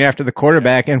about getting after the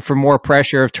quarterback and for more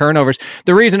pressure of turnovers.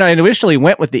 The reason I initially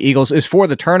went with the Eagles is for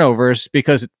the turnovers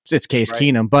because it's Case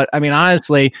Keenum. But I mean,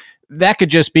 honestly, that could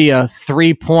just be a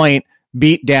 3-point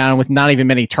beat down with not even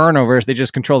many turnovers. They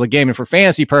just control the game. And for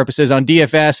fantasy purposes on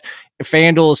DFS,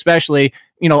 FanDuel especially,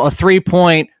 a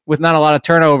 3-point with not a lot of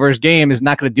turnovers game is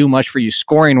not going to do much for you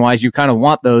scoring wise. You kind of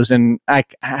want those. And I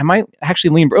might actually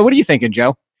lean. What are you thinking,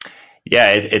 Joe?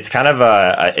 Yeah, it's kind of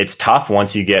it's tough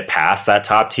once you get past that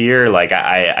top tier. Like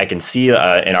I can see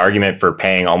an argument for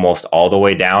paying almost all the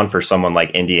way down for someone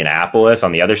like Indianapolis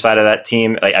on the other side of that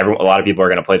team. Like a lot of people are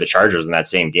going to play the Chargers in that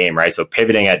same game, right? So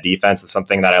pivoting at defense is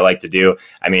something that I like to do.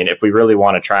 I mean, if we really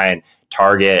want to try and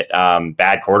target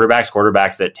bad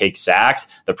quarterbacks that take sacks.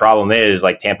 The problem is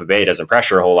like Tampa Bay doesn't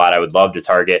pressure a whole lot. I would love to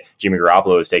target Jimmy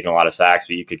Garoppolo, who's taking a lot of sacks,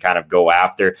 but you could kind of go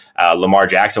after Lamar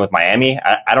Jackson with Miami.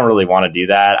 I don't really want to do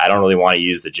that. I don't really want to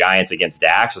use the Giants against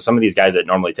Dak. So some of these guys that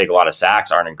normally take a lot of sacks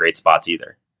aren't in great spots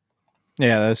either.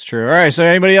 Yeah, that's true. All right. So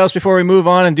anybody else before we move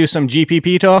on and do some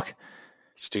GPP talk?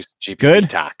 Let's do some GPP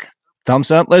talk. Thumbs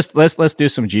up. Let's do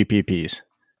some GPPs.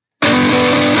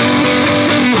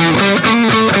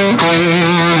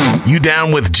 You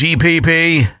down with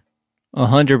GPP?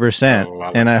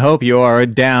 100%. And I hope you are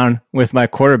down with my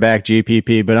quarterback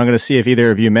GPP, but I'm going to see if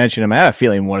either of you mention him. I have a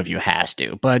feeling one of you has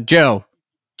to. But Joe,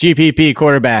 GPP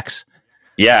quarterbacks.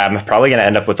 Yeah, I'm probably going to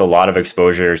end up with a lot of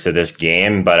exposure to this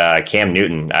game, but Cam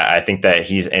Newton, I think that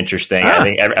he's interesting. I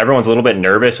think everyone's a little bit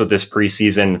nervous with this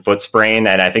preseason foot sprain,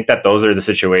 and I think that those are the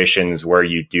situations where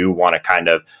you do want to kind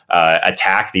of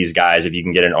attack these guys if you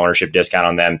can get an ownership discount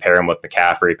on them, pair them with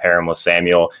McCaffrey, pair them with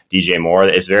Samuel, DJ Moore.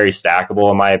 It's very stackable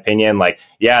in my opinion. Like,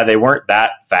 yeah, they weren't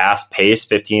that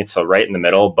fast-paced, 15th, so right in the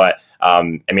middle, but I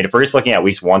mean, if we're just looking at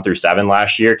weeks 1 through 7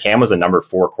 last year, Cam was a number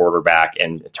 4 quarterback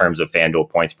in terms of FanDuel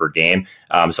points per game.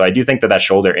 So I do think that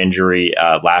shoulder injury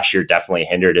last year definitely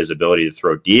hindered his ability to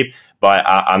throw deep. But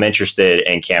I'm interested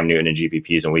in Cam Newton and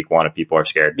GPPs in week 1 if people are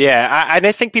scared. Yeah,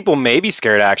 I think people may be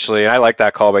scared, actually. I like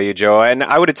that call by you, Joe. And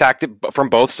I would attack it from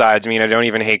both sides. I mean, I don't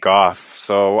even hate Goff.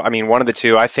 So, I mean, one of the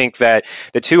two. I think that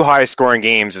the 2 highest scoring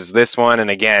games is this one. And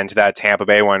again, to that Tampa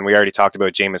Bay one, we already talked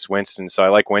about Jameis Winston. So I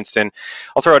like Winston.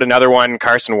 I'll throw out another one,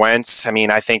 Carson Wentz. I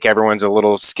mean, I think everyone's a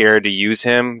little scared to use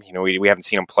him. You know, we haven't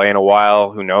seen him play in a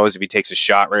while. Who knows if he takes a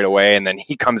shot right away and then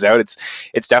he comes out?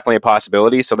 It's definitely a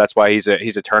possibility. So that's why he's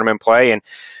a tournament play. And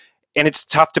and it's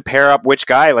tough to pair up which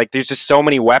guy. Like, there's just so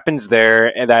many weapons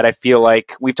there, and that I feel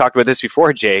like we've talked about this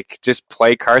before, Jake. Just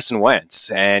play Carson Wentz,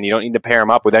 and you don't need to pair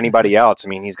him up with anybody else. I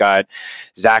mean, he's got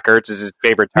Zach Ertz as his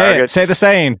favorite target. Say the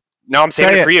saying. No, I'm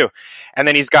saying it for you. And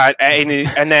then he's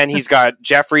got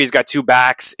Jeffrey. He's got two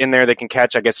backs in there that can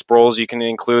catch. I guess Sproles you can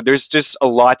include. There's just a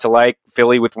lot to like.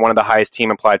 Philly with one of the highest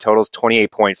team implied totals,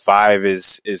 28.5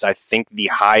 is I think the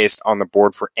highest on the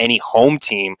board for any home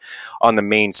team on the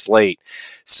main slate.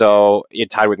 So it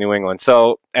tied with New England.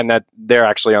 So, and that they're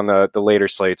actually on the later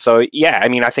slate. So yeah, I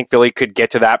mean, I think Philly could get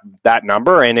to that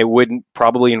number, and it would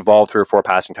probably involve 3 or 4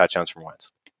 passing touchdowns from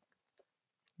Wentz.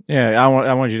 Yeah,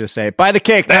 I want you to say, buy the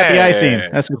cake, not the icing.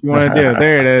 That's what you want to do.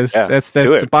 There it is. Yeah, that's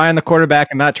buying the quarterback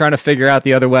and not trying to figure out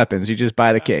the other weapons. You just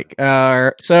buy the cake.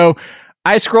 So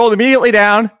I scrolled immediately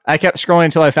down. I kept scrolling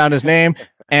until I found his name,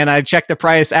 and I checked the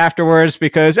price afterwards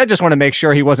because I just want to make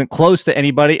sure he wasn't close to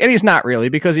anybody, and he's not really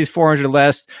because he's 400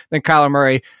 less than Kyler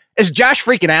Murray. It's Josh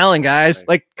freaking Allen, guys.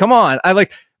 Like, come on.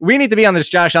 We need to be on this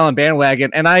Josh Allen bandwagon.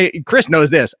 And Chris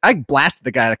knows this. I blasted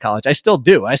the guy out of college. I still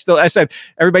do. I said,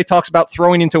 everybody talks about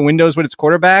throwing into windows with its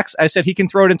quarterbacks. I said, he can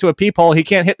throw it into a peephole. He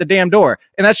can't hit the damn door.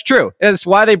 And that's true. That's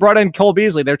why they brought in Cole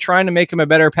Beasley. They're trying to make him a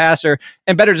better passer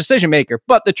and better decision maker.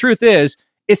 But the truth is,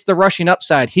 it's the rushing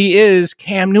upside. He is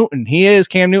Cam Newton. He is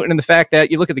Cam Newton in the fact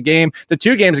that you look at the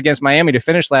 2 games against Miami to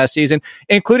finish last season,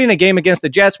 including a game against the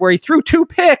Jets where he threw 2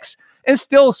 picks and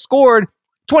still scored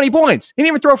 20 points. He didn't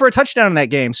even throw for a touchdown in that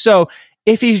game. So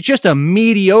if he's just a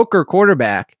mediocre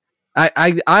quarterback,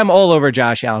 I'm all over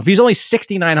Josh Allen. If he's only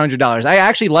 $6,900, I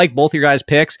actually like both your guys'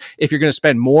 picks if you're going to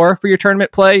spend more for your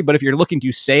tournament play. But if you're looking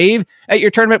to save at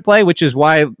your tournament play, which is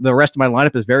why the rest of my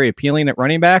lineup is very appealing at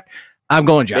running back, I'm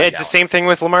going Josh Allen. It's the same thing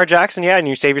with Lamar Jackson, and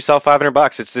you save yourself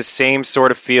 $500. It's the same sort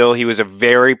of feel. He was a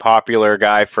very popular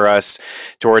guy for us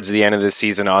towards the end of the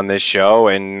season on this show,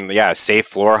 and safe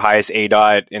floor, highest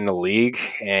ADOT in the league,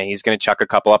 and he's going to chuck a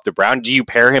couple up to Brown. Do you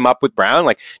pair him up with Brown?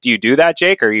 Like, do you do that,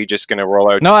 Jake, or are you just going to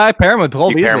roll out? No, I pair him with Cole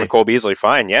Beasley. Pair him with Cole Beasley,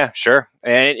 fine, yeah, sure.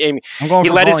 And he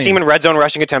led his team in red zone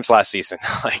rushing attempts last season.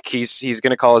 Like, he's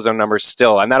going to call his own numbers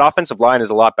still, and that offensive line is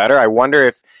a lot better. I wonder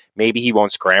if maybe he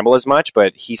won't scramble as much,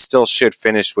 but he still should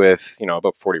finish with,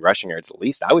 about 40 rushing yards at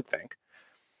least, I would think.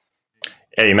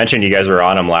 Yeah, you mentioned you guys were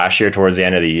on him last year towards the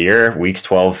end of the year, weeks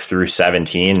 12 through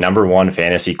 17, number 1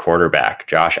 fantasy quarterback,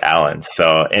 Josh Allen.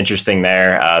 So interesting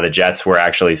there. The Jets were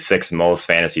actually 6th most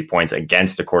fantasy points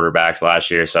against the quarterbacks last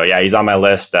year. So yeah, he's on my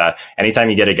list. Anytime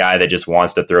you get a guy that just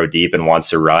wants to throw deep and wants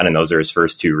to run, and those are his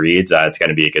first 2 reads, it's going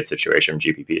to be a good situation from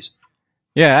GPPs.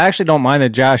 Yeah, I actually don't mind the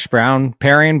Josh Brown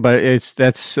pairing, but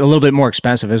that's a little bit more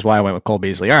expensive is why I went with Cole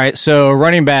Beasley. All right, so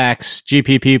running backs,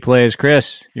 GPP plays.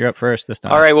 Chris, you're up first this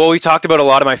time. All right, well, we talked about a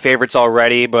lot of my favorites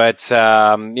already, but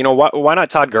why not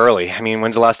Todd Gurley? I mean,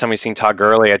 when's the last time we've seen Todd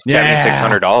Gurley at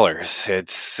 $7,600?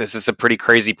 This is a pretty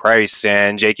crazy price,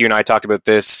 and Jake, you and I talked about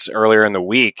this earlier in the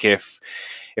week. If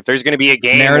there's going to be a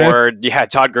game where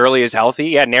Todd Gurley is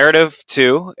healthy, narrative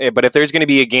too, but if there's going to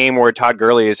be a game where Todd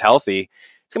Gurley is healthy,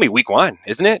 it's going to be week 1,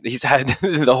 isn't it? He's had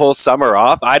the whole summer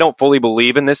off. I don't fully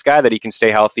believe in this guy that he can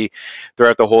stay healthy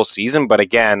throughout the whole season. But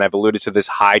again, I've alluded to this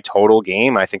high total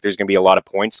game. I think there's going to be a lot of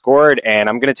points scored, and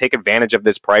I'm going to take advantage of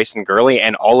this price in Gurley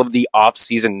and all of the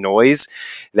off-season noise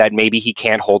that maybe he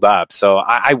can't hold up. So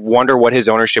I wonder what his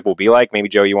ownership will be like. Maybe,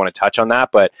 Joe, you want to touch on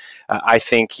that. But I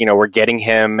think, we're getting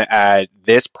him at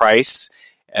this price,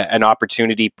 an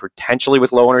opportunity potentially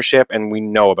with low ownership, and we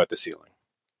know about the ceiling.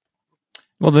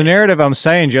 Well, the narrative I'm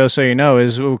saying, Joe, so you know,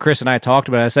 is what Chris and I talked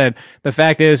about. I said, the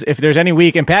fact is, if there's any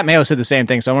week, and Pat Mayo said the same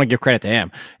thing, so I want to give credit to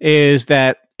him, is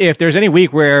that if there's any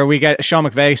week where we got Sean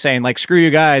McVay saying, like, screw you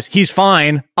guys, he's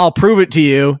fine, I'll prove it to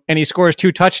you, and he scores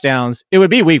 2 touchdowns, it would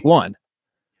be week 1.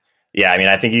 Yeah, I mean,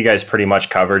 I think you guys pretty much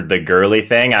covered the Gurley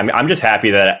thing. I'm just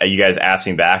happy that you guys asked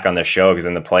me back on the show, because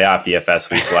in the playoff DFS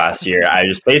week last year, I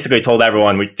just basically told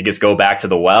everyone to just go back to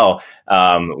the well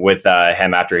with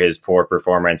him after his poor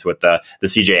performance with the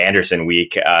CJ Anderson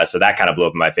week. So that kind of blew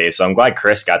up in my face. So I'm glad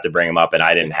Chris got to bring him up and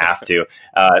I didn't have to.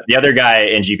 The other guy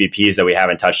in GPPs that we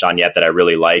haven't touched on yet that I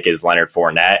really like is Leonard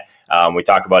Fournette. We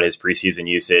talk about his preseason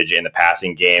usage in the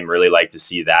passing game. Really like to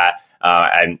see that.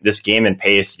 And this game and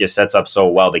pace just sets up so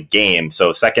well the game.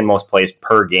 So 2nd most plays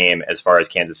per game as far as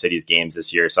Kansas City's games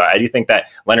this year. So I do think that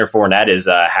Leonard Fournette is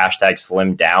hashtag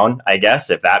slim down, I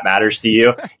guess, if that matters to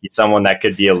you. He's someone that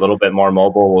could be a little bit more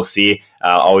mobile. We'll see.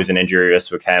 Always an injury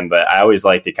risk with him, but I always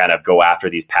like to kind of go after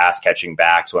these pass catching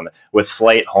backs with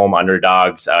slight home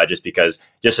underdogs, just because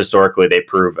historically they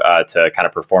prove to kind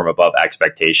of perform above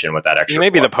expectation with that extra. You may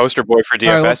be the poster boy for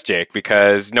DFS, Jake,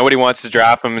 because nobody wants to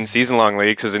draft him in season long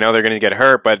leagues because they know they're going to get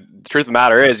hurt. But truth of the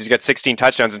matter is he's got 16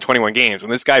 touchdowns in 21 games.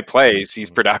 When this guy plays, he's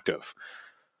productive.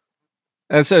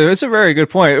 It's a very good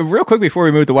point. Real quick before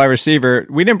we move to wide receiver,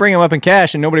 we didn't bring him up in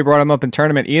cash, and nobody brought him up in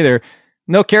tournament either.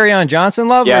 No Kerryon Johnson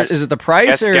love? Yes. Or is it the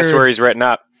price? Guess where he's written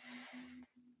up?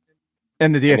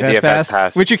 In the DFS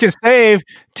pass, which you can save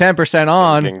 10%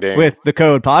 on ding, ding. with the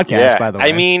code podcast, by the way.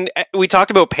 I mean, we talked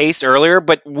about pace earlier,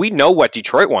 but we know what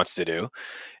Detroit wants to do.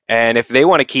 And if they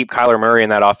want to keep Kyler Murray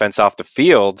and that offense off the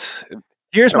field...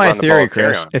 Here's my theory,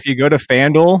 Chris. If you go to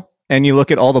FanDuel and you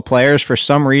look at all the players, for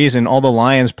some reason, all the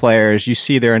Lions players, you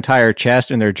see their entire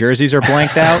chest and their jerseys are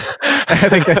blanked out.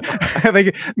 I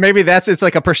think maybe it's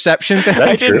like a perception thing.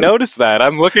 I didn't notice that.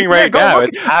 I'm looking right now.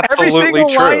 It's absolutely every single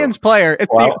true. Lions player. I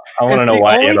want to know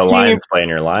why you have the Lions play in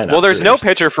your lineup. Well, there's no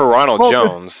pitcher for Ronald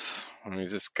Jones.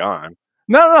 He's just gone.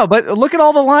 No. But look at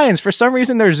all the Lions. For some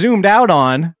reason, they're zoomed out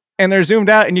on, and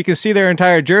you can see their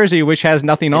entire jersey, which has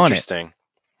nothing on it. Interesting.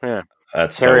 Yeah.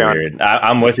 That's so weird.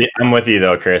 I'm with you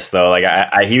though, Chris. Though, like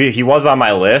he was on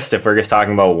my list. If we're just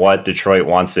talking about what Detroit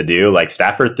wants to do, like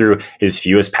Stafford threw his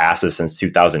fewest passes since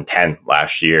 2010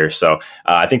 last year. So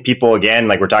I think people, again,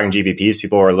 like we're talking GPPs,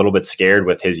 people were a little bit scared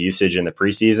with his usage in the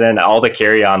preseason. All the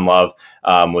Kerryon love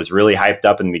was really hyped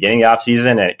up in the beginning of the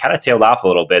offseason, and it kind of tailed off a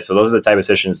little bit. So those are the type of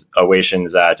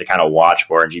situations to kind of watch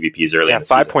for in GPPs early in the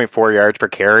season. 5.4 yards per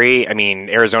carry. I mean,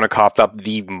 Arizona coughed up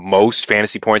the most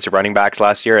fantasy points of running backs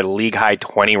last year, a league high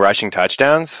 20 rushing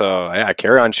touchdowns. So yeah,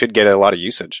 Kerryon should get a lot of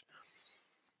usage.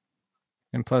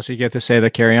 And plus, you get to say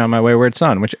the "Carry on, my wayward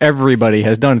son," which everybody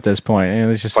has done at this point. And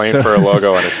it's just playing for a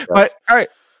logo on his chest. But all right.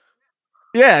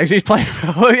 Yeah, he's playing.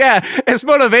 Well, yeah, it's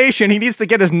motivation. He needs to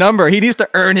get his number. He needs to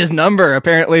earn his number,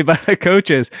 apparently, by the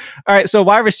coaches. All right, so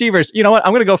wide receivers. You know what?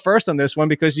 I'm going to go first on this one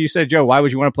because you said, Joe, why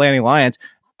would you want to play any Lions?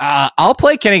 I'll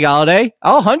play Kenny Golladay.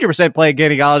 I'll 100% play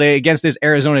Kenny Golladay against this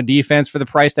Arizona defense for the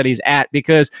price that he's at,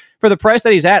 because for the price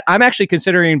that he's at, I'm actually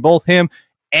considering both him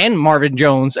and Marvin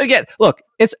Jones. Again, look,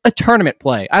 it's a tournament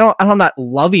play. I'm not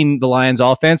loving the Lions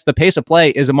offense. The pace of play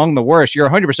is among the worst. You're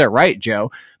 100% right,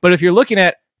 Joe. But if you're looking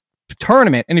at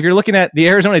tournament, and if you're looking at the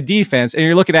Arizona defense, and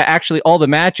you're looking at actually all the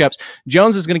matchups,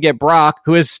 Jones is going to get Brock,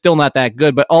 who is still not that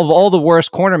good, but of all the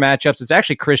worst corner matchups, it's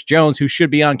actually Chris Jones, who should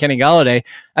be on Kenny Golladay.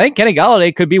 I think Kenny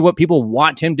Golladay could be what people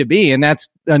want him to be, and that's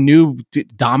a new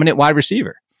dominant wide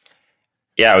receiver.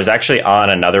 Yeah, I was actually on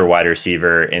another wide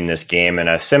receiver in this game in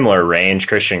a similar range,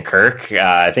 Christian Kirk.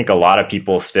 I think a lot of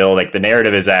people still, like, the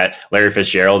narrative is that Larry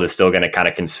Fitzgerald is still going to kind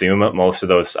of consume most of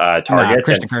those targets.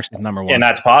 Christian Kirk's number one. And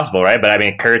that's possible, right? But I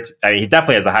mean, he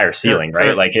definitely has a higher ceiling,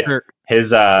 right?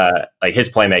 His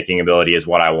playmaking ability is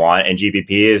what I want in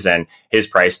GPPs, and his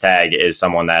price tag is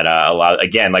someone that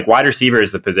again, like wide receiver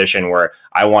is the position where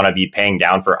I want to be paying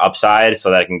down for upside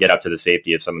so that I can get up to the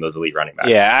safety of some of those elite running backs.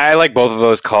 Yeah, I like both of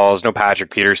those calls. No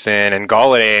Patrick Peterson and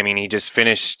Golladay. I mean, he just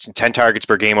finished 10 targets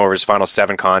per game over his final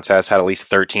 7 contests, had at least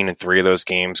 13 in 3 of those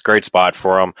games. Great spot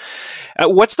for him.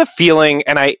 What's the feeling?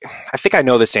 And I think I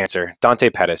know this answer. Dante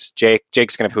Pettis.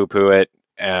 Jake's going to poo-poo it.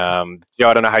 Joe,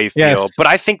 I don't know how you feel, but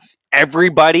I think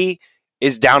everybody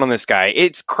is down on this guy.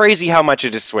 It's crazy how much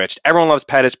it has switched. Everyone loves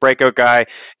Pettis, breakout guy,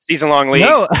 season-long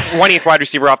leagues, 20th wide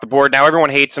receiver off the board. Now everyone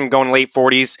hates him, going late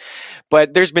 40s.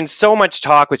 But there's been so much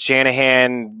talk with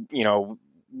Shanahan,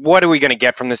 what are we going to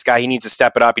get from this guy? He needs to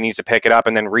step it up. He needs to pick it up.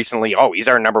 And then recently, he's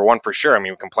our number one for sure. I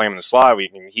mean, we can play him in the slot.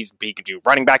 He could do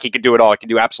running back. He could do it all. He could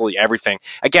do absolutely everything.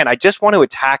 Again, I just want to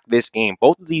attack this game.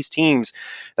 Both of these teams,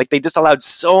 they just allowed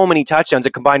so many touchdowns.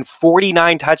 It combined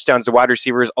 49 touchdowns to wide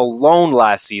receivers alone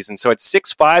last season. So at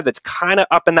 6'5", that's kind of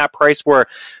up in that price where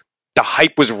the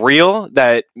hype was real,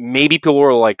 that maybe people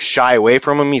were shy away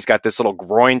from him. He's got this little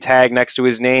groin tag next to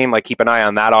his name. Keep an eye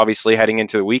on that, obviously, heading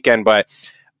into the weekend. But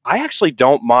I actually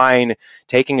don't mind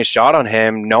taking a shot on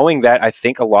him, knowing that I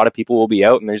think a lot of people will be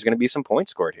out and there's going to be some points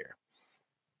scored here.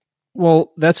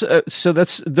 Well, that's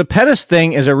the Pettis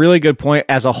thing is a really good point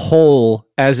as a whole,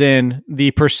 as in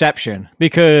the perception,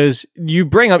 because you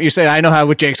say, I know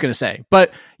what Jake's going to say,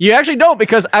 but you actually don't,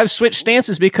 because I've switched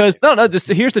stances because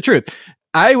here's the truth.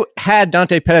 I had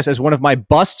Dante Pettis as one of my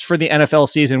busts for the NFL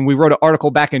season. We wrote an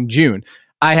article back in June.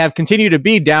 I have continued to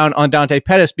be down on Dante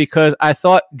Pettis because I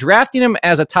thought drafting him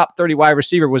as a top 30 wide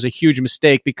receiver was a huge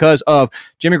mistake because of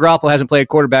Jimmy Garoppolo hasn't played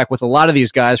quarterback with a lot of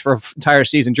these guys for an entire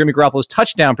season. Jimmy Garoppolo's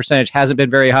touchdown percentage hasn't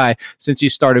been very high since he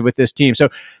started with this team. So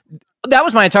that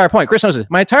was my entire point. Chris knows this.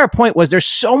 My entire point was there's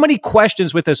so many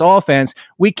questions with this offense.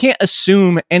 We can't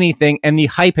assume anything, and the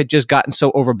hype had just gotten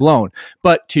so overblown.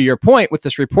 But to your point, with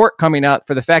this report coming out,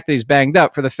 for the fact that he's banged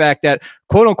up, for the fact that,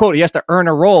 quote unquote, he has to earn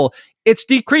a role, it's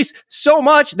decreased so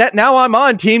much that now I'm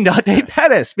on Team Dante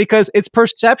Pettis because it's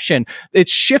perception.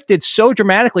 It's shifted so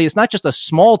dramatically. It's not just a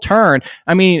small turn.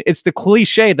 I mean, it's the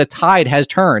cliche, the tide has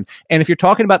turned. And if you're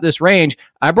talking about this range,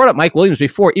 I brought up Mike Williams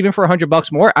before, even for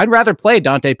 $100 more, I'd rather play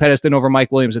Dante Pettis than over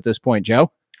Mike Williams at this point,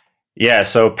 Joe. Yeah,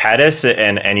 so Pettis,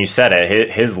 and you said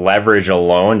it, his leverage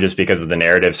alone, just because of the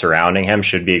narrative surrounding him,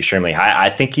 should be extremely high. I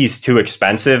think he's too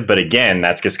expensive, but again,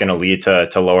 that's just going to lead to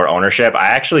lower ownership. I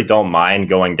actually don't mind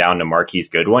going down to Marquise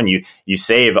Goodwin. You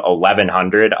save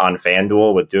 $1,100 on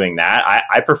FanDuel with doing that.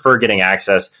 I prefer getting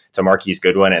access to Marquise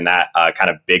Goodwin and that kind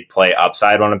of big play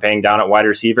upside when I'm paying down at wide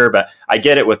receiver. But I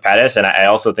get it with Pettis, and I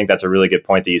also think that's a really good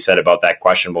point that you said about that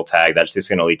questionable tag. That's just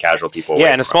going to lead casual people away.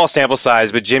 Yeah, and a small sample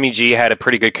size, but Jimmy G had a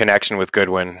pretty good connection with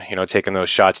Goodwin, taking those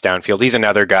shots downfield. He's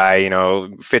another guy,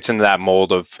 fits into that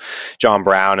mold of John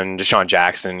Brown and Deshaun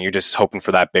Jackson. You're just hoping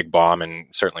for that big bomb, and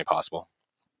certainly possible.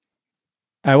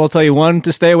 I will tell you one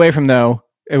to stay away from, though.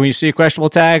 And when you see a questionable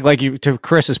tag, to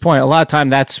Chris's point, a lot of time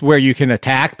that's where you can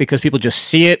attack because people just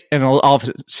see it and I'll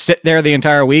sit there the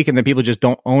entire week and then people just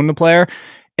don't own the player.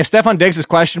 If Stefon Diggs is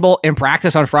questionable in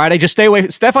practice on Friday, just stay away.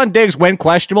 Stefon Diggs, when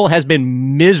questionable, has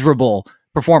been miserable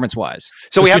performance-wise.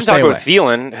 So we haven't talked about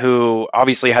Thielen, who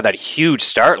obviously had that huge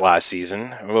start last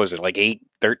season. What was it,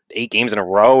 8 games in a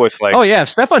row with Oh yeah, if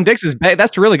Stefon Diggs is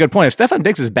that's a really good point. If Stefon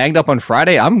Diggs is banged up on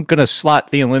Friday, I'm gonna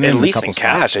slot Thielen in at least in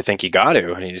cash. I think you got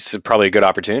to. He's probably a good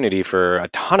opportunity for a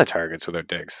ton of targets without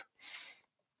Diggs.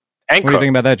 And what do you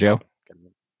think about that, Joe?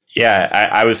 Yeah,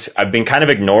 I've been kind of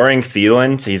ignoring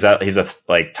Thielen. He's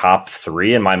a top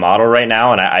 3 in my model right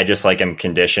now, and I just am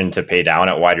conditioned to pay down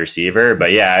at wide receiver.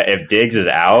 But yeah, if Diggs is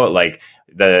out,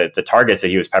 the targets that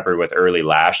he was peppered with early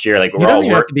last year, he doesn't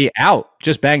even have to be out,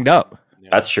 just banged up.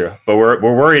 That's true. But we're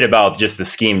worried about just the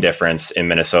scheme difference in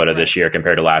Minnesota this year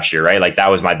compared to last year, right? That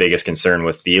was my biggest concern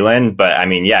with Thielen. But I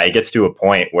mean, yeah, it gets to a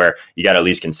point where you got to at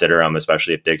least consider him,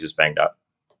 especially if Diggs is banged up.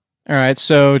 All right.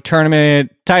 So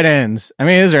tournament tight ends. I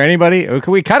mean, is there anybody?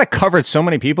 We kind of covered so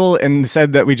many people and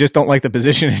said that we just don't like the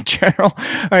position in general.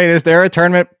 I mean, is there a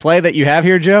tournament play that you have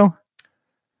here, Joe?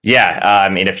 Yeah, I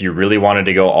mean, if you really wanted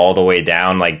to go all the way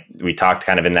down, like we talked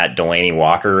kind of in that Delaney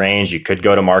Walker range, you could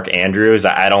go to Mark Andrews.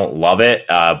 I don't love it,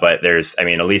 but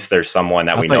at least there's someone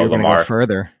that we know Lamar. Go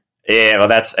further. Yeah, well,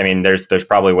 there's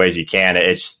probably ways you can.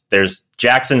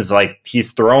 Jackson's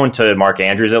he's thrown to Mark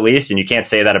Andrews at least, and you can't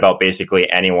say that about basically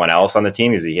anyone else on the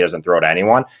team because he doesn't throw to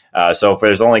anyone. So if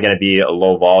there's only going to be a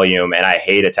low volume, and I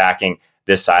hate attacking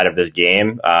this side of this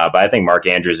game. But I think Mark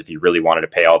Andrews, if you really wanted to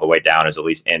pay all the way down, is at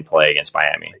least in play against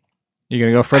Miami. You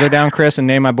going to go further down, Chris, and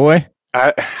name my boy?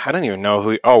 I don't even know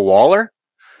who. Oh, Waller?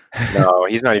 No,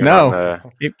 he's not even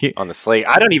on the slate.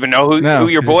 I don't even know who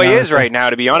your boy is right now,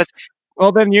 to be honest.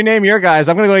 Well, then you name your guys.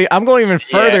 I'm going even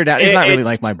further down. He's not really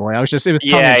like my boy. It was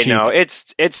I know.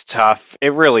 It's tough.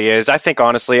 It really is. I think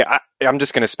honestly, I'm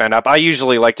just going to spend up. I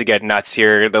usually like to get nuts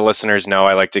here. The listeners know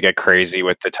I like to get crazy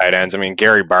with the tight ends. I mean,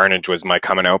 Gary Barnidge was my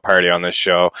coming out party on this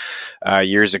show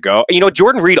years ago.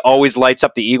 Jordan Reed always lights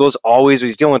up the Eagles. Always,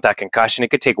 he's dealing with that concussion. It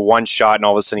could take one shot, and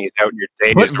all of a sudden he's out. And your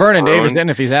day put Vernon Davis in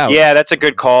if he's out. Yeah, that's a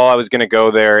good call. I was going to go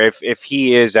there. If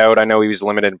he is out, I know he was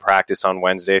limited in practice on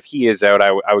Wednesday. If he is out,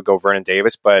 I would go Vernon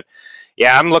Davis. But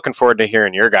yeah, I'm looking forward to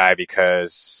hearing your guy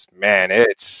because man,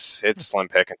 it's slim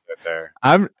pickings out there.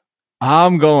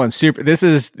 I'm going super. This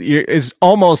is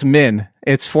almost min.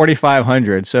 It's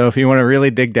 4,500. So if you want to really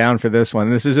dig down for this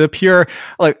one, this is a pure,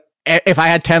 if I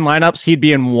had 10 lineups, he'd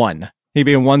be in one. He'd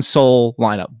be in one sole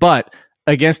lineup. But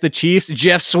against the Chiefs,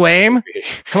 Jeff Swaim,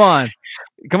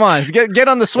 come on, get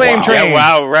on the Swaim train. Yeah,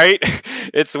 wow, right?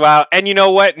 It's wow. And you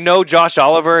know what? No Josh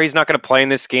Oliver. He's not going to play in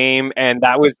this game. And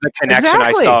that was the connection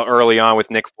I saw early on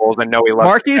with Nick Foles. I know he loves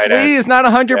Marquise Lee is not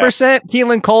 100%.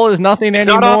 Keelan Cole is nothing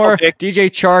anymore. DJ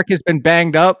Chark has been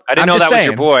banged up. I didn't know that was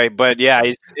your boy, but yeah,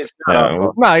 he's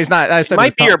not. No, he's not. I said he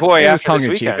might be your boy after this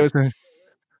weekend.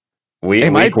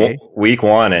 Week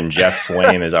 1 and Jeff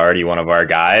Swaim is already one of our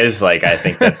guys. I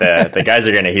think that the guys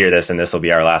are going to hear this and this will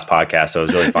be our last podcast. So it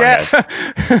was really fun, guys.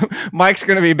 Mike's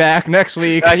going to be back next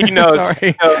week. He knows.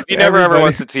 He never ever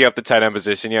wants to tee up the tight end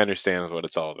position. He understands what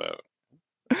it's all about.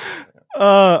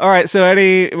 All right. So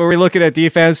were we looking at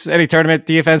defense? Any tournament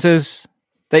defenses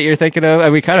that you're thinking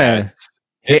of? We kind of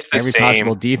hit every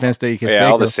possible defense that you can think of.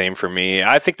 Yeah, all the same for me.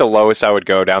 I think the lowest I would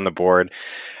go down the board.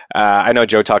 I know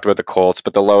Joe talked about the Colts,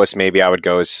 but the lowest maybe I would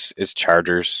go is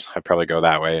Chargers. I'd probably go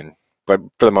that way. But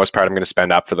for the most part, I'm going to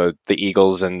spend up for the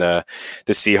Eagles and the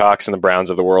Seahawks and the Browns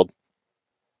of the world.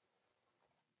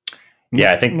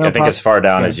 Yeah, I think as far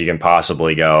down as you can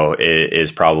possibly go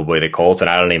is probably the Colts, and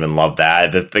I don't even love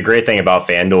that. The great thing about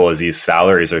FanDuel is these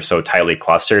salaries are so tightly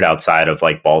clustered outside of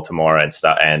like Baltimore and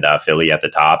Philly at the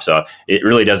top, so it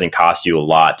really doesn't cost you a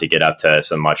lot to get up to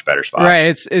some much better spots.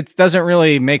 Right, it doesn't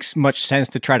really make much sense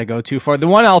to try to go too far. The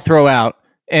one I'll throw out,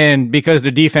 and because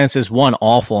the defense is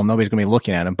awful, nobody's going to be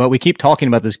looking at them, but we keep talking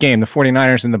about this game, the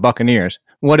 49ers and the Buccaneers.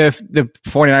 What if the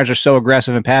 49ers are so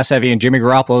aggressive and pass heavy and Jimmy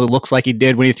Garoppolo looks like he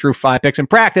did when he threw 5 picks in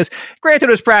practice? Granted,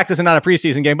 it was practice and not a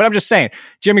preseason game, but I'm just saying,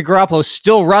 Jimmy Garoppolo is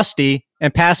still rusty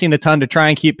and passing a ton to try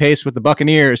and keep pace with the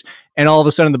Buccaneers, and all of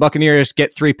a sudden the Buccaneers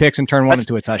get 3 picks and turn one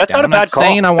into a touchdown. That's not a bad call.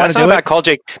 That's not a bad call,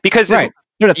 Jake, because right.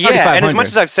 Yeah, and as much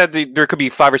as I've said there could be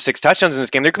 5 or 6 touchdowns in this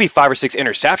game, there could be 5 or 6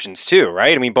 interceptions too,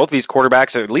 right? I mean, both of these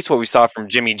quarterbacks, at least what we saw from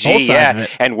Jimmy G,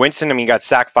 and Winston, I mean, got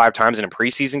sacked 5 times in a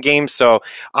preseason game. So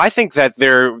I think that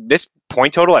this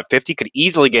point total at 50 could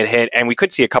easily get hit, and we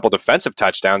could see a couple defensive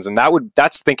touchdowns, and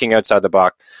that's thinking outside the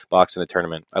box in a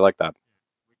tournament. I like that.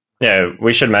 Yeah,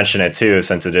 we should mention it too,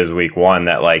 since it is week 1,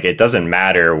 that like it doesn't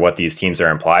matter what these teams are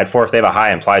implied for. If they have a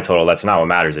high implied total, that's not what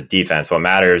matters at defense. What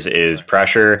matters is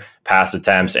pressure, pass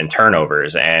attempts, and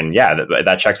turnovers. And yeah,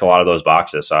 that checks a lot of those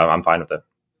boxes. So I'm fine with it.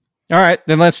 All right,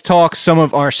 then let's talk some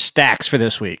of our stacks for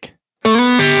this week.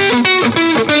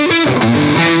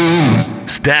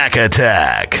 Stack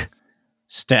Attack.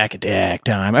 Stack Attack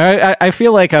time. I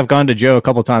feel like I've gone to Joe a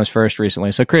couple times first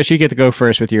recently. So, Chris, you get to go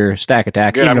first with your Stack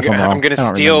Attack. Good. I'm going to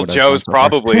steal Joe's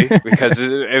probably because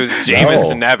it was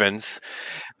Jamison Evans.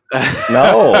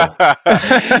 No.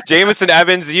 Jamison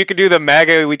Evans, you could do the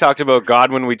mega. We talked about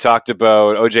Godwin. We talked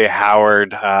about OJ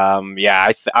Howard.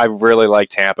 I really like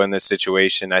Tampa in this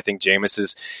situation. I think Jameis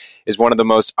is one of the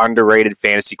most underrated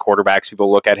fantasy quarterbacks.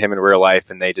 People look at him in real life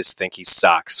and they just think he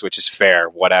sucks, which is fair,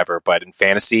 whatever. But in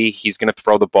fantasy, he's going to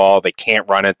throw the ball. They can't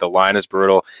run it. The line is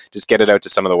brutal. Just get it out to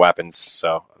some of the weapons.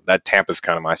 So that Tampa's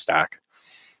kind of my stack.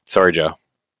 Sorry, Joe.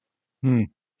 Did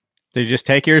you just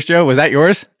take yours, Joe? Was that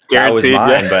yours? That was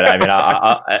mine, but I mean,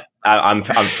 I'm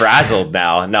frazzled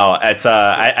now. No, it's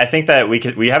I think that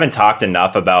we haven't talked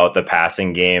enough about the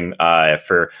passing game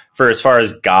for as far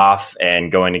as Goff and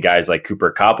going to guys like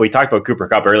Cooper Kupp. We talked about Cooper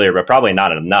Kupp earlier, but probably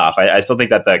not enough. I still think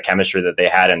that the chemistry that they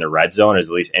had in the red zone is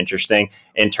at least interesting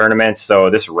in tournaments. So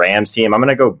this Rams team, I'm going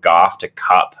to go Goff to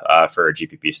Kupp for a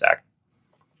GPP stack.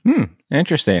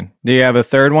 Interesting. Do you have a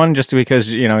third one? Just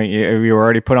because you were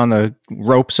already put on the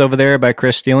ropes over there by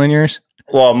Chris stealing yours?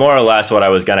 Well, more or less what I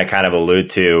was going to kind of allude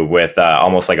to with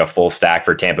almost like a full stack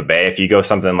for Tampa Bay. If you go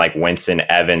something like Winston,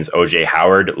 Evans, OJ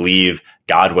Howard, leave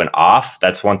Godwin off,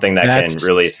 that's one thing that can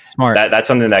really smart. That's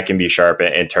something that can be sharp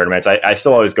in tournaments. I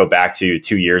still always go back to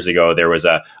 2 years ago. There was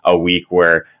a week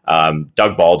where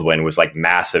Doug Baldwin was like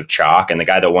massive chalk, and the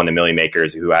guy that won the Millie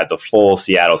Makers who had the full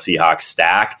Seattle Seahawks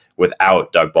stack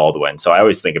without Doug Baldwin. So I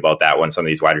always think about that when some of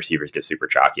these wide receivers get super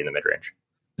chalky in the mid-range.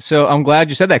 So I'm glad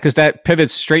you said that because that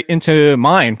pivots straight into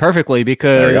mine perfectly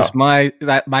because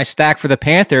my stack for the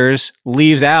Panthers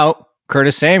leaves out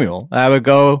Curtis Samuel. I would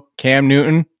go Cam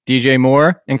Newton, DJ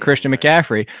Moore, and Christian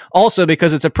McCaffrey. Also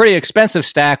because it's a pretty expensive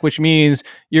stack, which means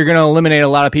you're going to eliminate a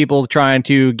lot of people trying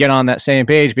to get on that same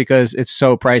page because it's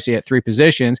so pricey at 3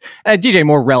 positions. DJ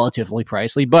Moore relatively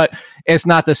pricey, but it's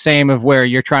not the same of where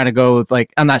you're trying to go with,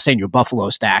 like, I'm not saying you Buffalo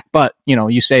stack, but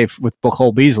you save with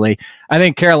Cole Beasley. I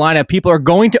think Carolina, people are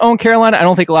going to own Carolina. I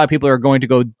don't think a lot of people are going to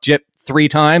go Jip 3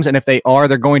 times, and if they are,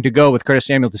 they're going to go with Curtis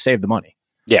Samuel to save the money.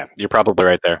 Yeah, you're probably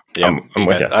right there. Yeah, I'm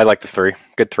with you. I like the 3.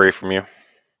 Good 3 from you.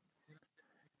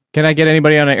 Can I get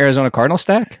anybody on an Arizona Cardinal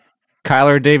stack?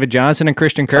 Kyler, David Johnson, and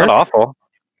Christian Kirk? It's not awful.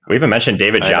 We even mentioned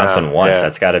David Johnson once. Yeah.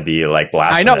 That's got to be like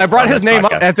blasphemous. I know. I brought his name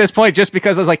up at this point just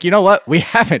because I was like, you know what? We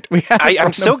haven't.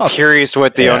 I'm so curious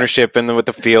what the ownership and what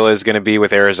the feel is going to be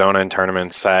with Arizona in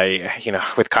tournaments.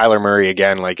 With Kyler Murray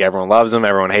again, like everyone loves him,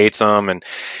 everyone hates him, and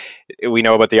we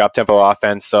know about the up-tempo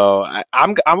offense. So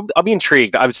I'll be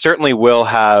intrigued. I certainly will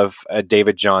have a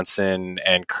David Johnson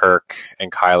and Kirk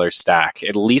and Kyler stack.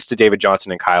 At least a David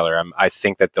Johnson and Kyler. I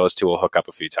think that those two will hook up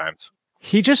a few times.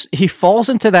 He falls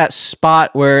into that spot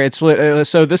where it's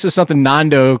so this is something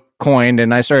Nando coined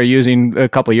and I started using a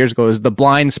couple of years ago is the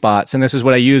blind spots, and this is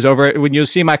what I use over when you'll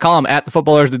see my column at the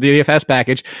Footballers, the DFS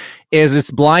package is it's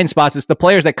blind spots. It's the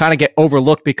players that kind of get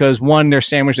overlooked because one, they're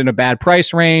sandwiched in a bad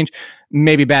price range,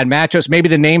 maybe bad matchups, maybe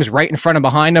the name's right in front and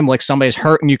behind them, like somebody's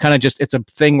hurt and you kind of it's a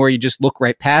thing where you just look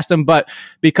right past them. But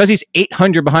because he's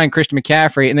 800 behind Christian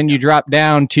McCaffrey, and then you drop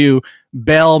down to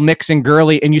Bell, Mixon,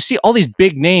 Gurley, and you see all these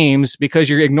big names because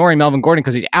you're ignoring Melvin Gordon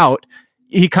because he's out,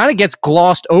 he kind of gets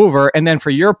glossed over. And then for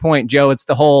your point, Joe, it's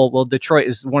the whole, Detroit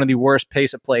is one of the worst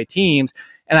pace of play teams.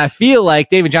 And I feel like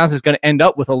David Johnson is going to end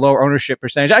up with a lower ownership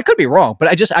percentage. I could be wrong, but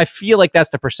I feel like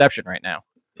that's the perception right now.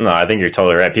 No, I think you're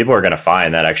totally right. People are going to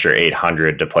find that extra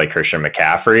 $800 to play Christian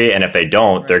McCaffrey. And if they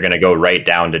don't, they're going to go right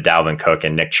down to Dalvin Cook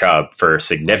and Nick Chubb for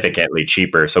significantly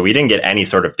cheaper. So we didn't get any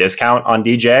sort of discount on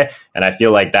DJ. And I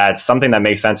feel like that's something that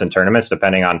makes sense in tournaments,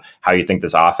 depending on how you think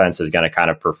this offense is going to kind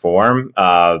of perform.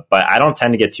 But I don't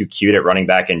tend to get too cute at running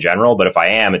back in general. But if I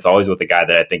am, it's always with the guy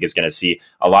that I think is going to see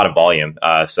a lot of volume.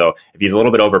 So if he's a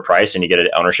little bit overpriced and you get an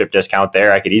ownership discount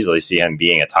there, I could easily see him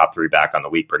being a top 3 back on the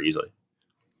week pretty easily.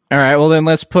 All right, well then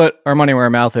let's put our money where our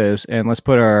mouth is, and let's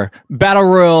put our Battle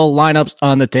Royal lineups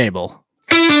on the table.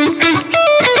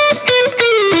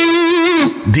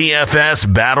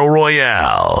 DFS Battle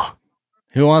Royale.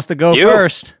 Who wants to go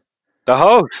first? The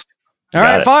host. All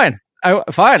right, fine.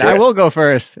 I will go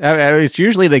first. It's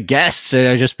usually the guests,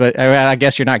 but I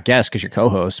guess you're not guests because you're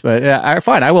co-hosts. But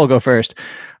fine, I will go first.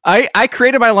 I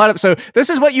created my lineup. So this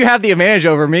is what you have the advantage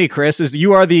over me, Chris, is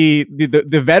you are the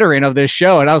veteran of this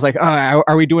show. And I was like, oh,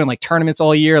 are we doing like tournaments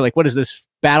all year? Like, what is this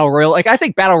Battle Royale? Like, I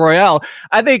think Battle Royale,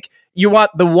 I think you want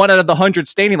the 1 out of the 100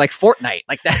 standing like Fortnite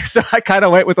like that. So I kind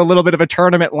of went with a little bit of a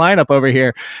tournament lineup over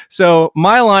here. So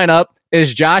my lineup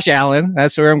is Josh Allen.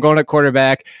 That's where I'm going at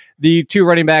quarterback. The 2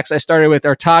 running backs I started with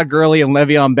are Todd Gurley and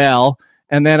Le'Veon Bell.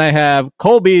 And then I have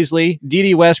Cole Beasley,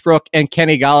 Dede Westbrook, and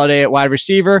Kenny Golladay at wide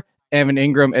receiver. Evan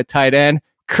Ingram at tight end,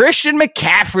 Christian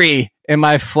McCaffrey in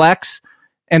my flex,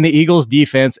 and the Eagles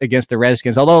defense against the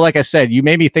Redskins. Although, like I said, you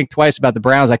made me think twice about the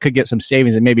Browns. I could get some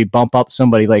savings and maybe bump up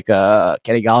somebody like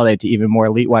Kenny Golladay to even more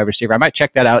elite wide receiver. I might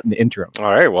check that out in the interim.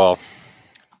 All right, well,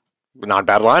 not a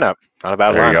bad lineup. Not a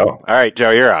bad there lineup. You go. All right,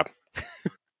 Joe, you're up.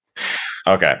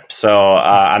 Okay, so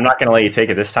I'm not going to let you take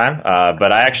it this time,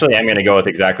 but I actually am going to go with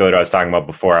exactly what I was talking about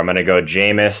before. I'm going to go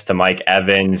Jameis to Mike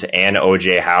Evans and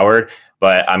OJ Howard.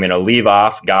 But I'm going to leave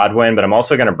off Godwin, but I'm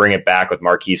also going to bring it back with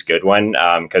Marquise Goodwin.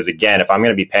 Because again, if I'm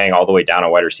going to be paying all the way down on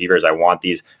wide receivers, I want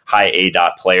these high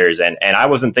A-dot players. And I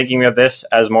wasn't thinking of this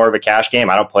as more of a cash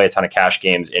game. I don't play a ton of cash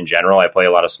games in general. I play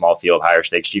a lot of small field, higher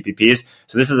stakes GPPs.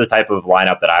 So this is the type of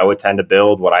lineup that I would tend to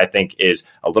build, what I think is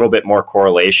a little bit more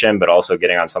correlation, but also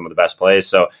getting on some of the best plays.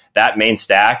 So that main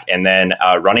stack, and then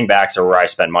running backs are where I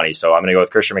spend money. So I'm going to go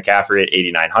with Christian McCaffrey at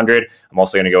 8,900. I'm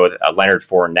also going to go with Leonard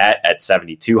Fournette at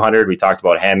 7,200. We talked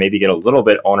about him, maybe get a little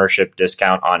bit ownership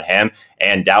discount on him,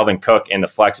 and Dalvin Cook in the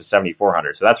flex at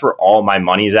 7,400. So that's where all my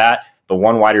money's at. The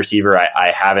one wide receiver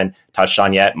I haven't touched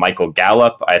on yet, Michael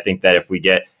Gallup. I think that if we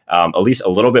get at least a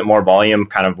little bit more volume,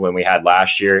 kind of when we had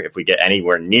last year, if we get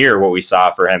anywhere near what we saw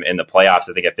for him in the playoffs,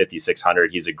 I think at 5,600,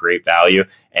 he's a great value.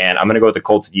 And I'm going to go with the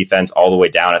Colts defense all the way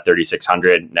down at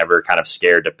 3,600. Never kind of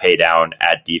scared to pay down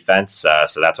at defense. So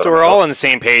that's what. So we're all on the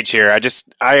same page here.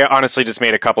 I honestly just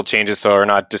made a couple changes so we're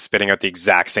not just spitting out the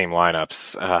exact same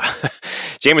lineups.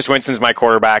 Jameis Winston's my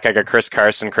quarterback. I got Chris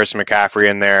Carson, Christian McCaffrey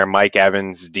in there, Mike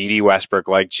Evans, Dede Westbrook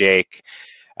like Jake.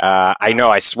 I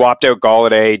know I swapped out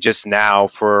Golladay just now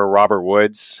for Robert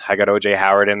Woods. I got OJ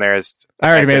Howard in there as I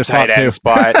already made a tight end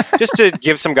spot just to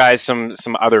give some guys some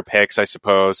other picks, I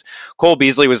suppose. Cole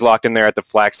Beasley was locked in there at the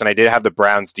flex, and I did have the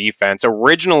Browns defense.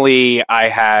 Originally, I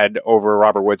had over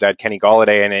Robert Woods, I had Kenny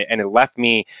Golladay, and it left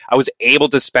me. I was able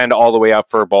to spend all the way up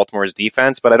for Baltimore's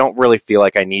defense, but I don't really feel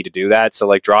like I need to do that. So,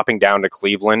 like dropping down to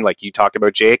Cleveland, like you talked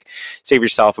about, Jake, save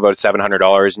yourself about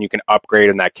 $700, and you can upgrade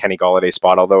in that Kenny Golladay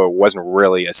spot. Although it wasn't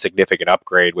really a significant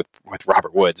upgrade with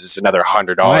Robert Woods, it's another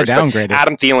 $100. I downgraded.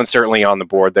 Adam Thielen certainly on the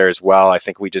board there as well. I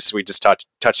think we just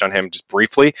touched on him just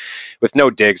briefly with no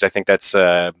Diggs. I think that's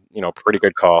pretty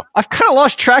good call. I've kind of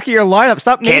lost track of your lineup.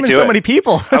 Stop naming so many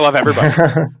people. I love everybody.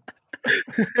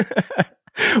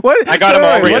 What? I got them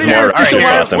all. All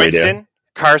right, Winston,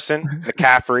 Carson,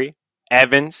 McCaffrey,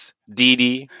 Evans,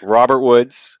 Dede, Robert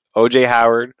Woods, OJ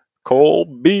Howard, Cole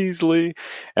Beasley,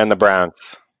 and the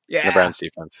Browns. Yeah. The Browns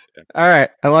defense. Yeah. All right.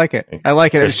 I like it.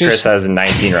 Chris has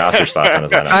 19 roster spots on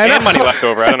his lineup. And money left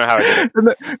over. I don't know how I did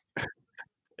it.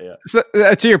 Yeah. So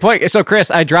to your point, so Chris,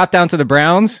 I dropped down to the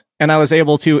Browns, and I was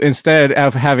able to, instead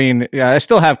of having, I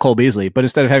still have Cole Beasley, but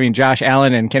instead of having Josh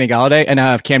Allen and Kenny Golladay, and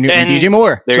I have Cam Newton and DJ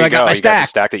Moore. There so you I got my You stack. got the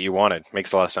stack that you wanted.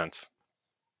 Makes a lot of sense.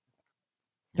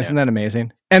 Isn't that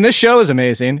amazing? And this show is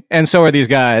amazing, and so are these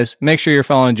guys. Make sure you're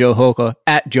following Joe Holka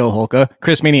at Joe Holka,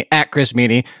 Chris Meany at Chris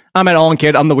Meany. I'm at All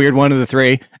Kid. I'm the weird one of the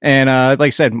three. And like I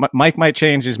said, Mike might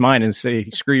change his mind and say,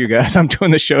 screw you guys. I'm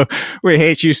doing the show. We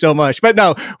hate you so much. But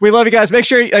no, we love you guys. Make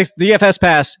sure the DFS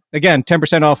Pass, again,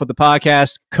 10% off with the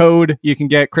podcast code. You can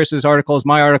get Chris's articles,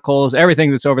 my articles, everything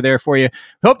that's over there for you.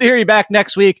 Hope to hear you back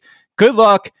next week. Good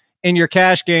luck in your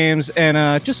cash games,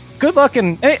 and just good luck.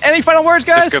 And any final words,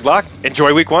 guys? Just good luck.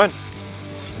 Enjoy week one.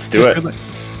 Let's do it.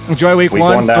 Enjoy week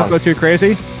one. Don't go too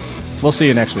crazy. We'll see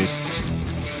you next week.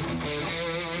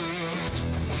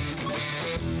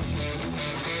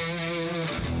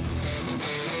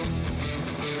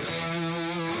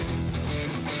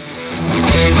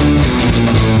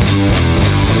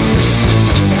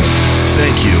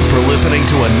 Thank you for listening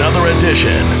to another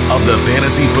edition of the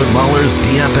Fantasy Footballers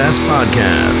DFS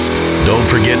podcast. Don't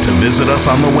forget to visit us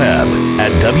on the web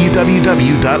at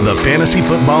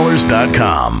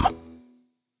www.thefantasyfootballers.com.